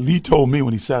turned out Lee told me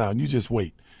when he sat down, you just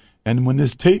wait. And when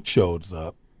this tape shows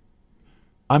up,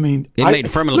 I mean, made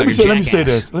Furman look like a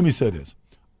jackass. Let me say this.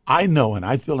 I know and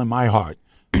I feel in my heart,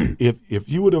 if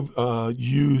you would have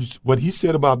used what he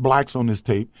said about blacks on this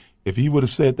tape, if he would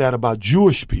have said that about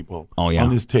Jewish people on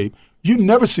this tape, you'd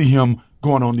never see him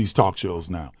going on these talk shows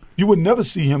now. You would never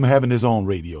see him having his own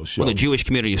radio show. Well, the Jewish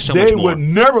community is so much more. They would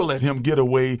never let him get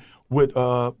away with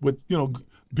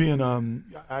being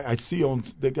I see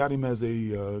they got him as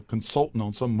a consultant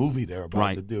on some movie they're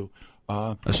about to do.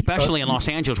 Especially in Los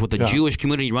Angeles with the Jewish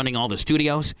community running all the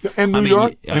studios. And New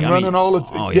York and running all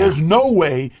the there's no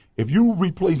way if you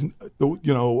replace the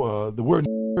word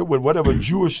with whatever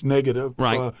Jewish negative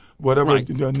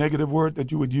negative word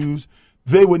that you would use,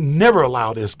 they would never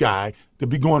allow this guy to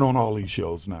be going on all these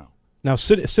shows now. Now,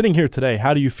 sitting here today,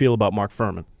 how do you feel about Mark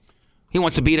Furman? He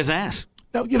wants to beat his ass.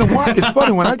 Now, Mark, it's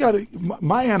funny when I got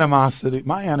my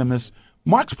animus.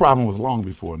 Mark's problem was long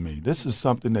before me. This is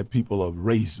something that people are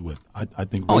raised with. I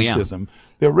think racism.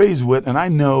 They're raised with, and I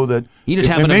know that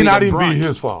it may not even be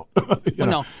his fault.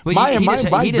 My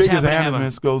biggest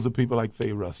animus goes to people like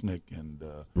Faye Rusnick and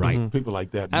people like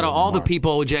that. Out of all the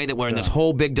people, OJ, that were in this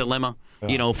whole big dilemma,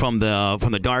 from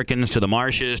the Darkins to the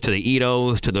Marshes to the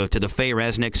Itos to the Faye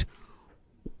Resnicks,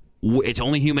 it's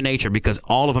only human nature because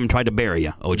all of them tried to bury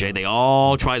you, OJ. They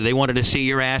all tried. They wanted to see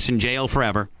your ass in jail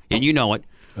forever, and you know it.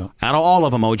 Yeah. Out of all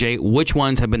of them, OJ, which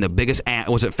ones have been the biggest?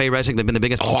 Was it Faye Resnick that been the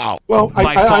biggest? Wow. Well,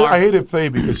 I hated Faye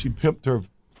because she pimped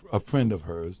a friend of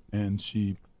hers, and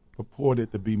she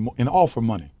purported to be more, and all for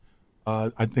money.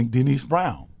 I think Denise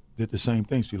Brown did the same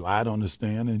thing. She lied on the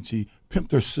stand, and she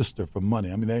pimped her sister for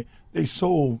money. I mean, they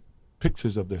sold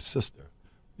pictures of their sister,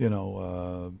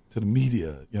 to the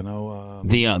media.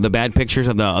 The bad pictures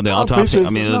of the autopsy.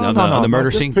 Pictures, the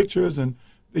murder scene. Pictures and.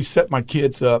 They set my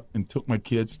kids up and took my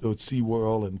kids to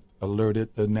SeaWorld and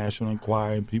alerted the National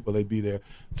Enquirer and people they'd be there.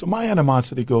 So my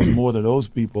animosity goes more to those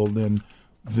people than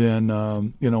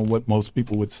what most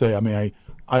people would say. I mean,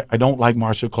 I don't like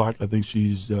Marcia Clark. I think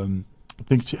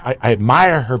I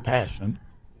admire her passion,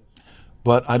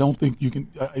 but I don't think you can.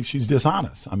 She's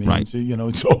dishonest. I mean,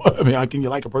 how can you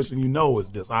like a person is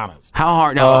dishonest? How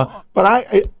hard now?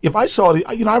 But if I saw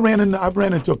I've ran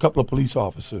into a couple of police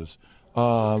officers.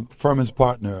 Furman's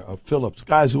partner, Phillips,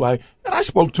 guys who I I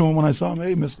spoke to him when I saw him.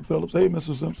 Hey, Mr. Phillips. Hey,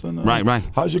 Mr. Simpson. Right.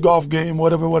 How's your golf game?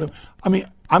 Whatever. I mean,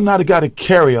 I'm not a guy to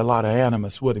carry a lot of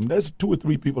animus with him. There's 2 or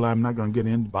 3 people I'm not going to get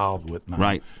involved with now.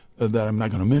 Right. That I'm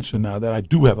not going to mention now that I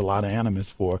do have a lot of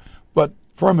animus for. But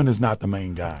Furman is not the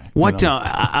main guy. What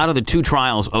out of the 2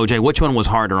 trials, OJ, which one was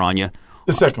harder on you?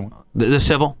 The second one. The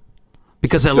civil?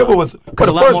 Because civil was, but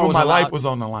the first one, my life was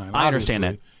on the line. I understand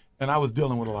that. And I was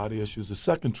dealing with a lot of issues. The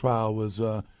second trial was,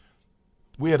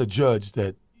 we had a judge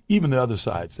that even the other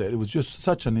side said it was just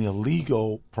such an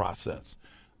illegal process.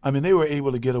 I mean, they were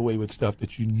able to get away with stuff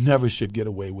that you never should get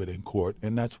away with in court,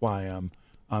 and that's why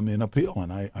I'm in appeal,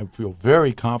 and I feel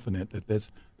very confident that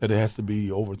it has to be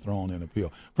overthrown in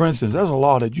appeal. For instance, there's a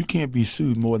law that you can't be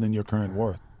sued more than your current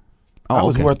worth. I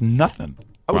was worth nothing.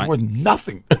 I was worth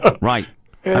nothing. Right.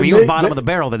 And I mean, you were bottom of the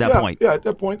barrel at that point. Yeah, at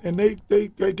that point, and they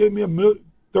gave me a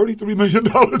 $33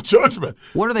 million judgment.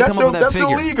 Where do they come up with that figure?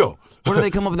 That's illegal. Where do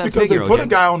they come up with that because figure? Because they put a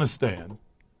guy on the stand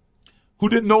who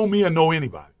didn't know me or know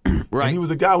anybody. Right. And he was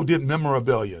a guy who did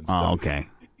memorabilia and stuff. Oh, okay.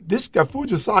 This guy,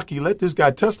 Fujisaki, let this guy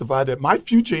testify that my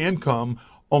future income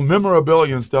on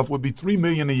memorabilia and stuff would be $3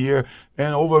 million a year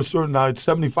and over a certain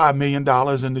 $75 million,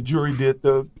 and the jury did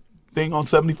the thing on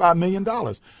 $75 million.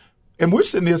 And we're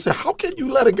sitting there saying, how can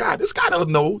you let a guy, this guy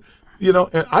doesn't know,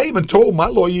 and my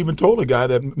lawyer even told the guy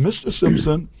that Mr.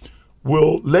 Simpson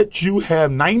will let you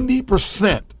have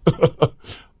 90%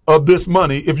 of this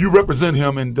money if you represent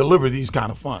him and deliver these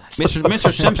kind of funds.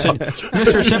 Mr.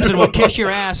 Simpson will kiss your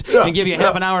ass and give you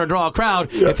half an hour to draw a crowd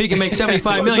if he can make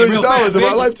 $75 million real fast. In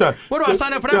my lifetime. Where do I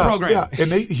sign up for that program? Yeah,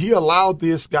 and he allowed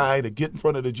this guy to get in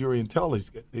front of the jury and tell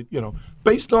us,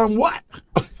 based on what?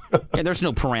 Yeah, there's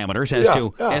no parameters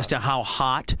as to how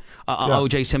hot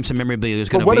OJ Simpson memorabilia is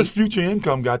going to be. But what has future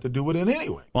income got to do with it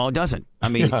anyway? Well, it doesn't. I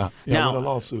mean, now with a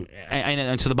lawsuit.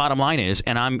 And so the bottom line is,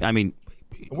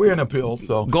 we're in appeal,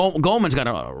 so Goldman's got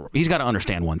to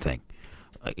understand one thing.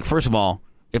 First of all,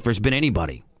 if there's been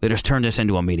anybody that has turned this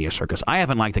into a media circus, I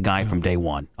haven't liked the guy from day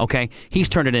one. Okay, he's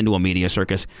turned it into a media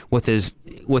circus he's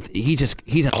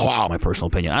my personal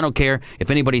opinion. I don't care if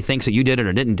anybody thinks that you did it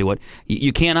or didn't do it.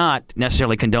 You cannot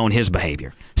necessarily condone his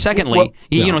behavior. Secondly,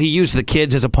 he used the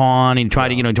kids as a pawn and tried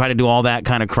to do all that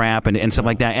kind of crap and stuff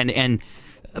like that. And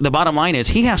the bottom line is,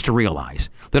 he has to realize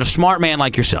that a smart man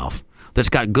like yourself, that's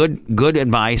got good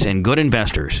advice and good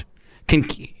investors,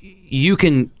 you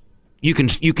can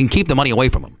keep the money away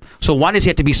from him. So why does he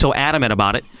have to be so adamant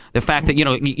about it? The fact that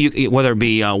whether it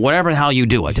be whatever the hell you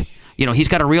do it, he's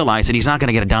got to realize that he's not going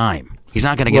to get a Dime. He's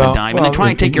not going to get a dime. And then try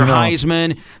and take your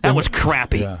Heisman. That was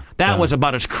crappy. That was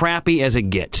about as crappy as it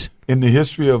gets. In the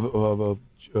history of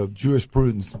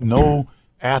jurisprudence, no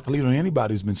athlete or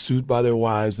anybody who's been sued by their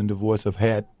wives and divorced have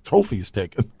had trophies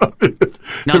taken. There's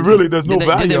no value.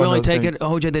 Did they really on take things. it?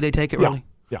 OJ, did they take it really?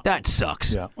 Yeah. That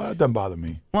sucks. Yeah, well, it doesn't bother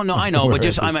me. Well, no, I know, but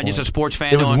just a sports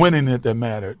fan. It was winning it that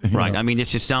mattered. Right. I mean, it's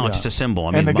just a symbol.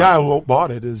 I mean, and the guy who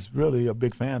bought it is really a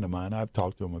big fan of mine. I've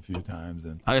talked to him a few times.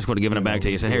 And I just would have given it back to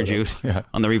you. Said, "Here, Juice,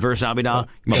 on the reverse Abidal,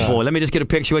 my boy. Let me just get a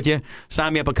picture with you.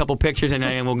 Sign me up a couple pictures, and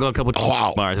we'll go a couple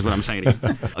bars." Is what I'm saying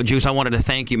to you. Juice, I wanted to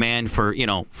thank you, man, for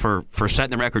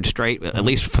setting the record straight. At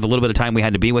least for the little bit of time we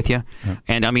had to be with you.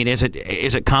 And I mean, is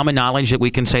it common knowledge that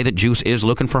we can say that Juice is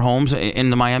looking for homes in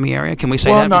the Miami area? Can we say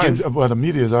that? Well, the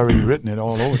media has already written it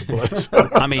all over the place.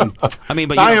 I mean,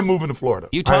 but I am moving to Florida.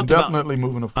 I'm definitely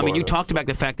moving to Florida. I mean, you talked about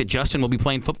the fact that Justin will be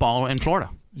playing football in Florida.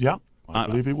 Yeah, I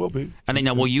believe he will be. And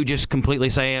then, will you just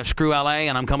completely say, screw LA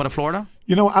and I'm coming to Florida?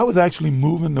 I was actually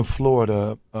moving to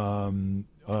Florida 10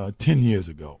 years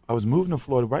ago. I was moving to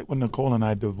Florida right when Nicole and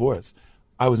I divorced.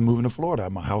 I was moving to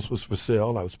Florida. My house was for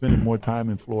sale. I was spending more time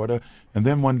in Florida. And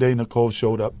then one day Nicole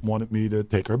showed up and wanted me to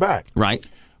take her back. Right.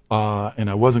 And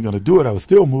I wasn't going to do it. I was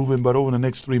still moving, but over the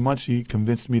next 3 months, she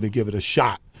convinced me to give it a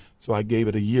shot. So I gave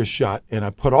it a year shot, and I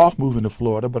put off moving to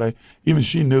Florida. But even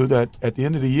she knew that at the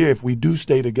end of the year, if we do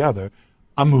stay together,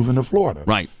 I'm moving to Florida.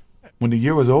 Right. When the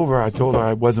year was over, I told her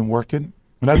I wasn't working.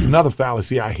 And that's another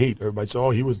fallacy I hate. Everybody says,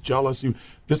 "Oh, he was jealous."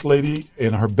 This lady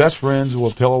and her best friends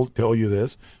will tell you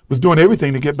this, was doing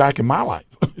everything to get back in my life.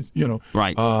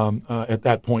 Right. At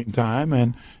that point in time,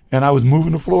 and I was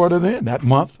moving to Florida then. That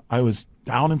month, I was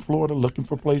down in Florida looking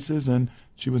for places, and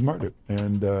she was murdered.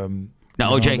 And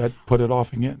now, OJ, that put it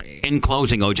off again. In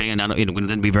closing, OJ, and it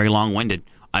didn't be very long-winded.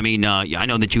 I mean, I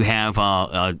know that you have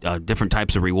different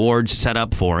types of rewards set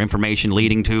up for information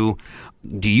leading to.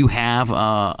 Do you have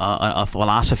a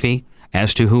philosophy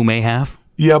as to who may have?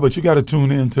 Yeah, but you got to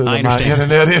tune into my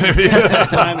internet interview.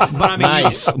 but I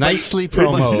mean, nicely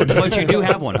promoted. But you do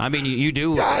have one. I mean, you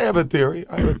do. Yeah, I have a theory.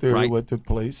 I have a theory of what took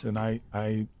place, and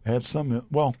I have some.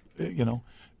 Well,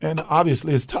 And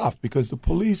obviously it's tough because the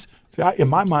police, see, in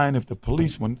my mind, if the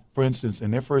police, when, for instance,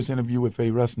 in their first interview with Faye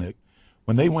Rusnick,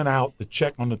 when they went out to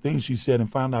check on the things she said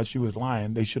and found out she was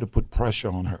lying, they should have put pressure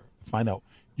on her to find out,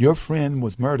 your friend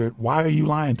was murdered, why are you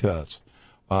lying to us?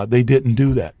 They didn't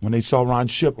do that. When they saw Ron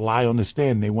Shipp lie on the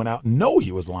stand, they went out and know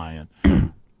he was lying.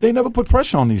 They never put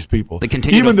pressure on these people. They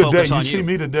continue Even to focus today, on you see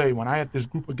me today when I had this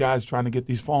group of guys trying to get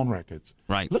these phone records.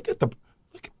 Right. Look at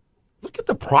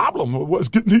the problem was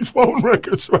getting these phone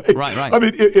records, right? Right. I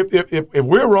mean, if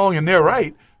we're wrong and they're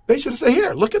right, they should have said,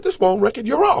 here, look at this phone record.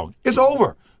 You're wrong. It's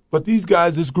over. But these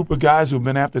guys, this group of guys who've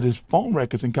been after this phone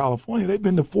records in California, they've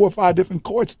been to 4 or 5 different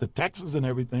courts, to Texas and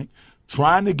everything,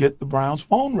 trying to get the Browns'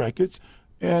 phone records.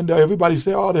 And everybody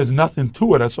say, oh, there's nothing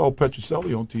to it. I saw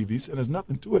Petrocelli on TV saying there's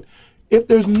nothing to it. If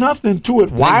there's nothing to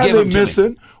it, why are they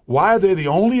missing? Why are they the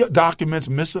only documents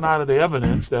missing out of the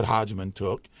evidence that Hodgman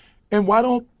took? And why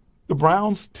don't the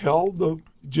Browns tell the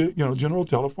General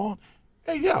Telephone,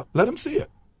 hey, yeah, let them see it?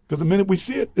 Because the minute we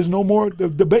see it, there's no more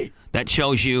debate. That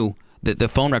shows you that the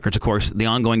phone records, of course, the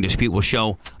ongoing dispute will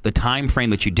show the time frame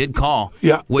that you did call,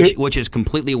 which is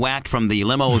completely whacked from the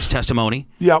limo's testimony.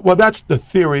 Yeah, well, that's the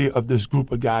theory of this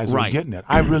group of guys who are getting it.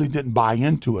 I really didn't buy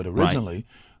into it originally. Right.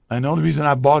 And the only reason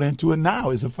I bought into it now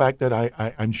is the fact that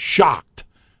I'm shocked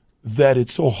that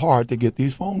it's so hard to get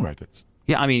these phone records.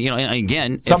 Yeah, I mean,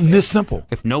 again, something this simple.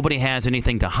 If nobody has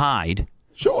anything to hide,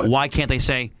 sure, why can't they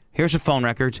say, here's the phone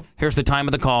records, here's the time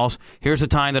of the calls, here's the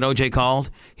time that OJ called,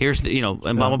 here's the, and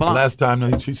blah, blah, blah. Last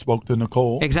time she spoke to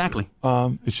Nicole. Exactly.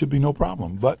 It should be no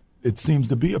problem. But it seems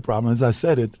to be a problem. As I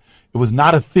said, it was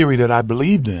not a theory that I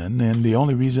believed in, and the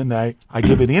only reason I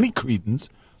give it any credence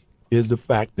is the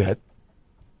fact that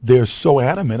they're so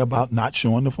adamant about not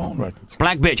showing the phone records.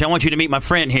 Black bitch, I want you to meet my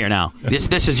friend here now.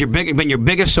 This is been your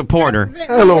biggest supporter.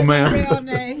 Hello,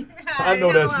 ma'am. I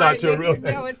know that's not your real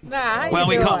name. No, it's not. Well,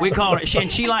 we call her, and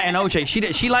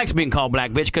OJ, she likes being called black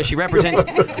bitch because she represents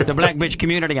the black bitch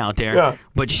community out there. Yeah.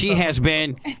 But she has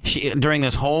been, during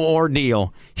this whole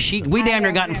ordeal, we damn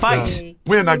near got in fights.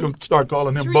 We're not going to start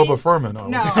calling him Bubba Furman. No.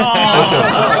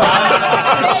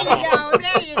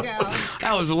 There you go.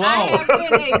 That was low. I have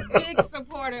been a big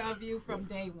supporter of you from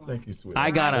day one. Thank you, sweetie.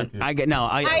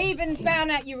 I even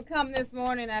found out you were coming this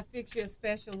morning. I fixed you a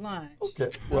special lunch.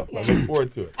 Okay. Well, I look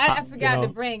forward to it. I forgot to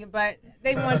bring it, but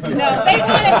they wanted to know.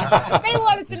 They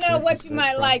wanted to know what you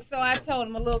might like, so I told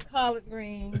them a little collard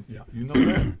greens. Yeah, you know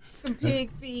that. Some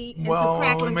pig feet and some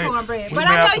crackling cornbread. But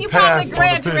I know you probably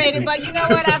graduated, but you know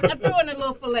what? I threw in a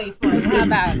little fillet for you. How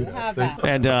about it?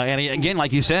 And again,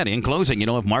 like you said, in closing,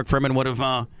 if Mark Furman would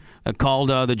have called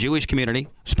the Jewish community,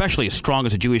 especially as strong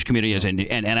as the Jewish community is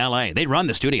in L.A., they'd run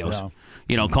the studios.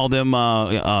 Yeah. Call them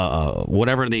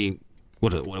whatever the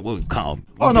what we call.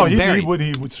 Oh no,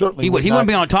 he would certainly. He wouldn't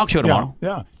be on a talk show tomorrow.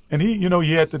 Yeah, and he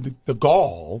had the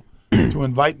gall to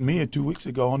invite me 2 weeks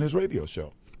ago on his radio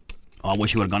show. Oh, I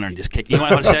wish he would have gone there and just kicked. You know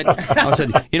what I said? I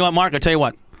said, you know what, Mark? I'll tell you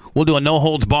what. We'll do a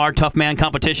no-holds-barred tough man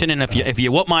competition, and if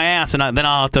you whoop my ass, then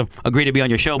I'll have to agree to be on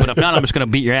your show. But if not, I'm just going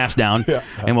to beat your ass down,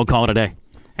 and we'll call it a day.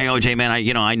 Hey, OJ, man,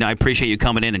 I appreciate you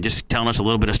coming in and just telling us a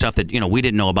little bit of stuff that we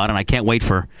didn't know about, and I can't wait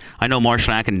for. I know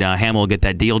Marshak and Hamill will get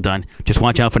that deal done. Just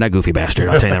watch out for that goofy bastard.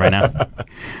 I'll tell you that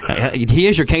right now. He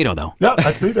is your Cato, though. Yeah,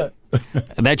 I see that.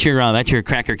 That's your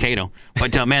cracker Cato.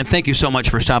 But man, thank you so much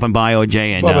for stopping by, OJ.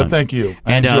 And Bubba, thank you.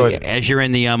 I enjoyed it. As you're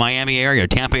in the Miami area or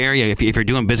Tampa area, if you're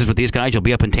doing business with these guys, you'll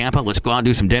be up in Tampa. Let's go out and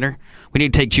do some dinner. We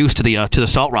need to take Juice to the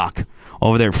Salt Rock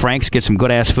over there at Frank's, get some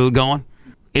good ass food going.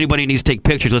 Anybody needs to take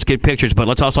pictures, let's get pictures, but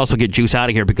let's also get Juice out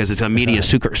of here because it's a media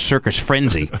circus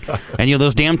frenzy. And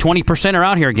those damn 20% are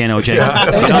out here again, OJ. Yeah.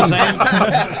 You know what I'm saying?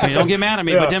 I mean, don't get mad at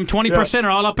me, but them 20% are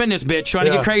all up in this bitch trying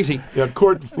to get crazy. Yeah,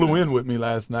 Court flew in with me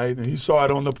last night, and he saw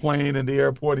it on the plane in the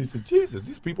airport. He said, Jesus,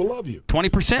 these people love you. 20%,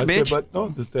 bitch. I said, but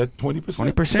no, it's that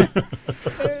 20%.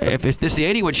 20%. If the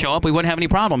 80 would show up, we wouldn't have any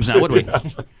problems now, would we?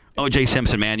 OJ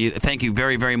Simpson, man, thank you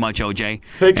very, very much, OJ.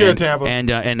 Take care, Tampa.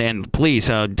 And please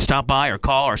stop by or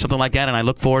call or something like that. And I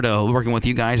look forward to working with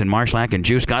you guys and Marshak and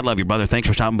Juice. God love you, brother. Thanks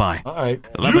for stopping by. All right.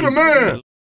 You the man.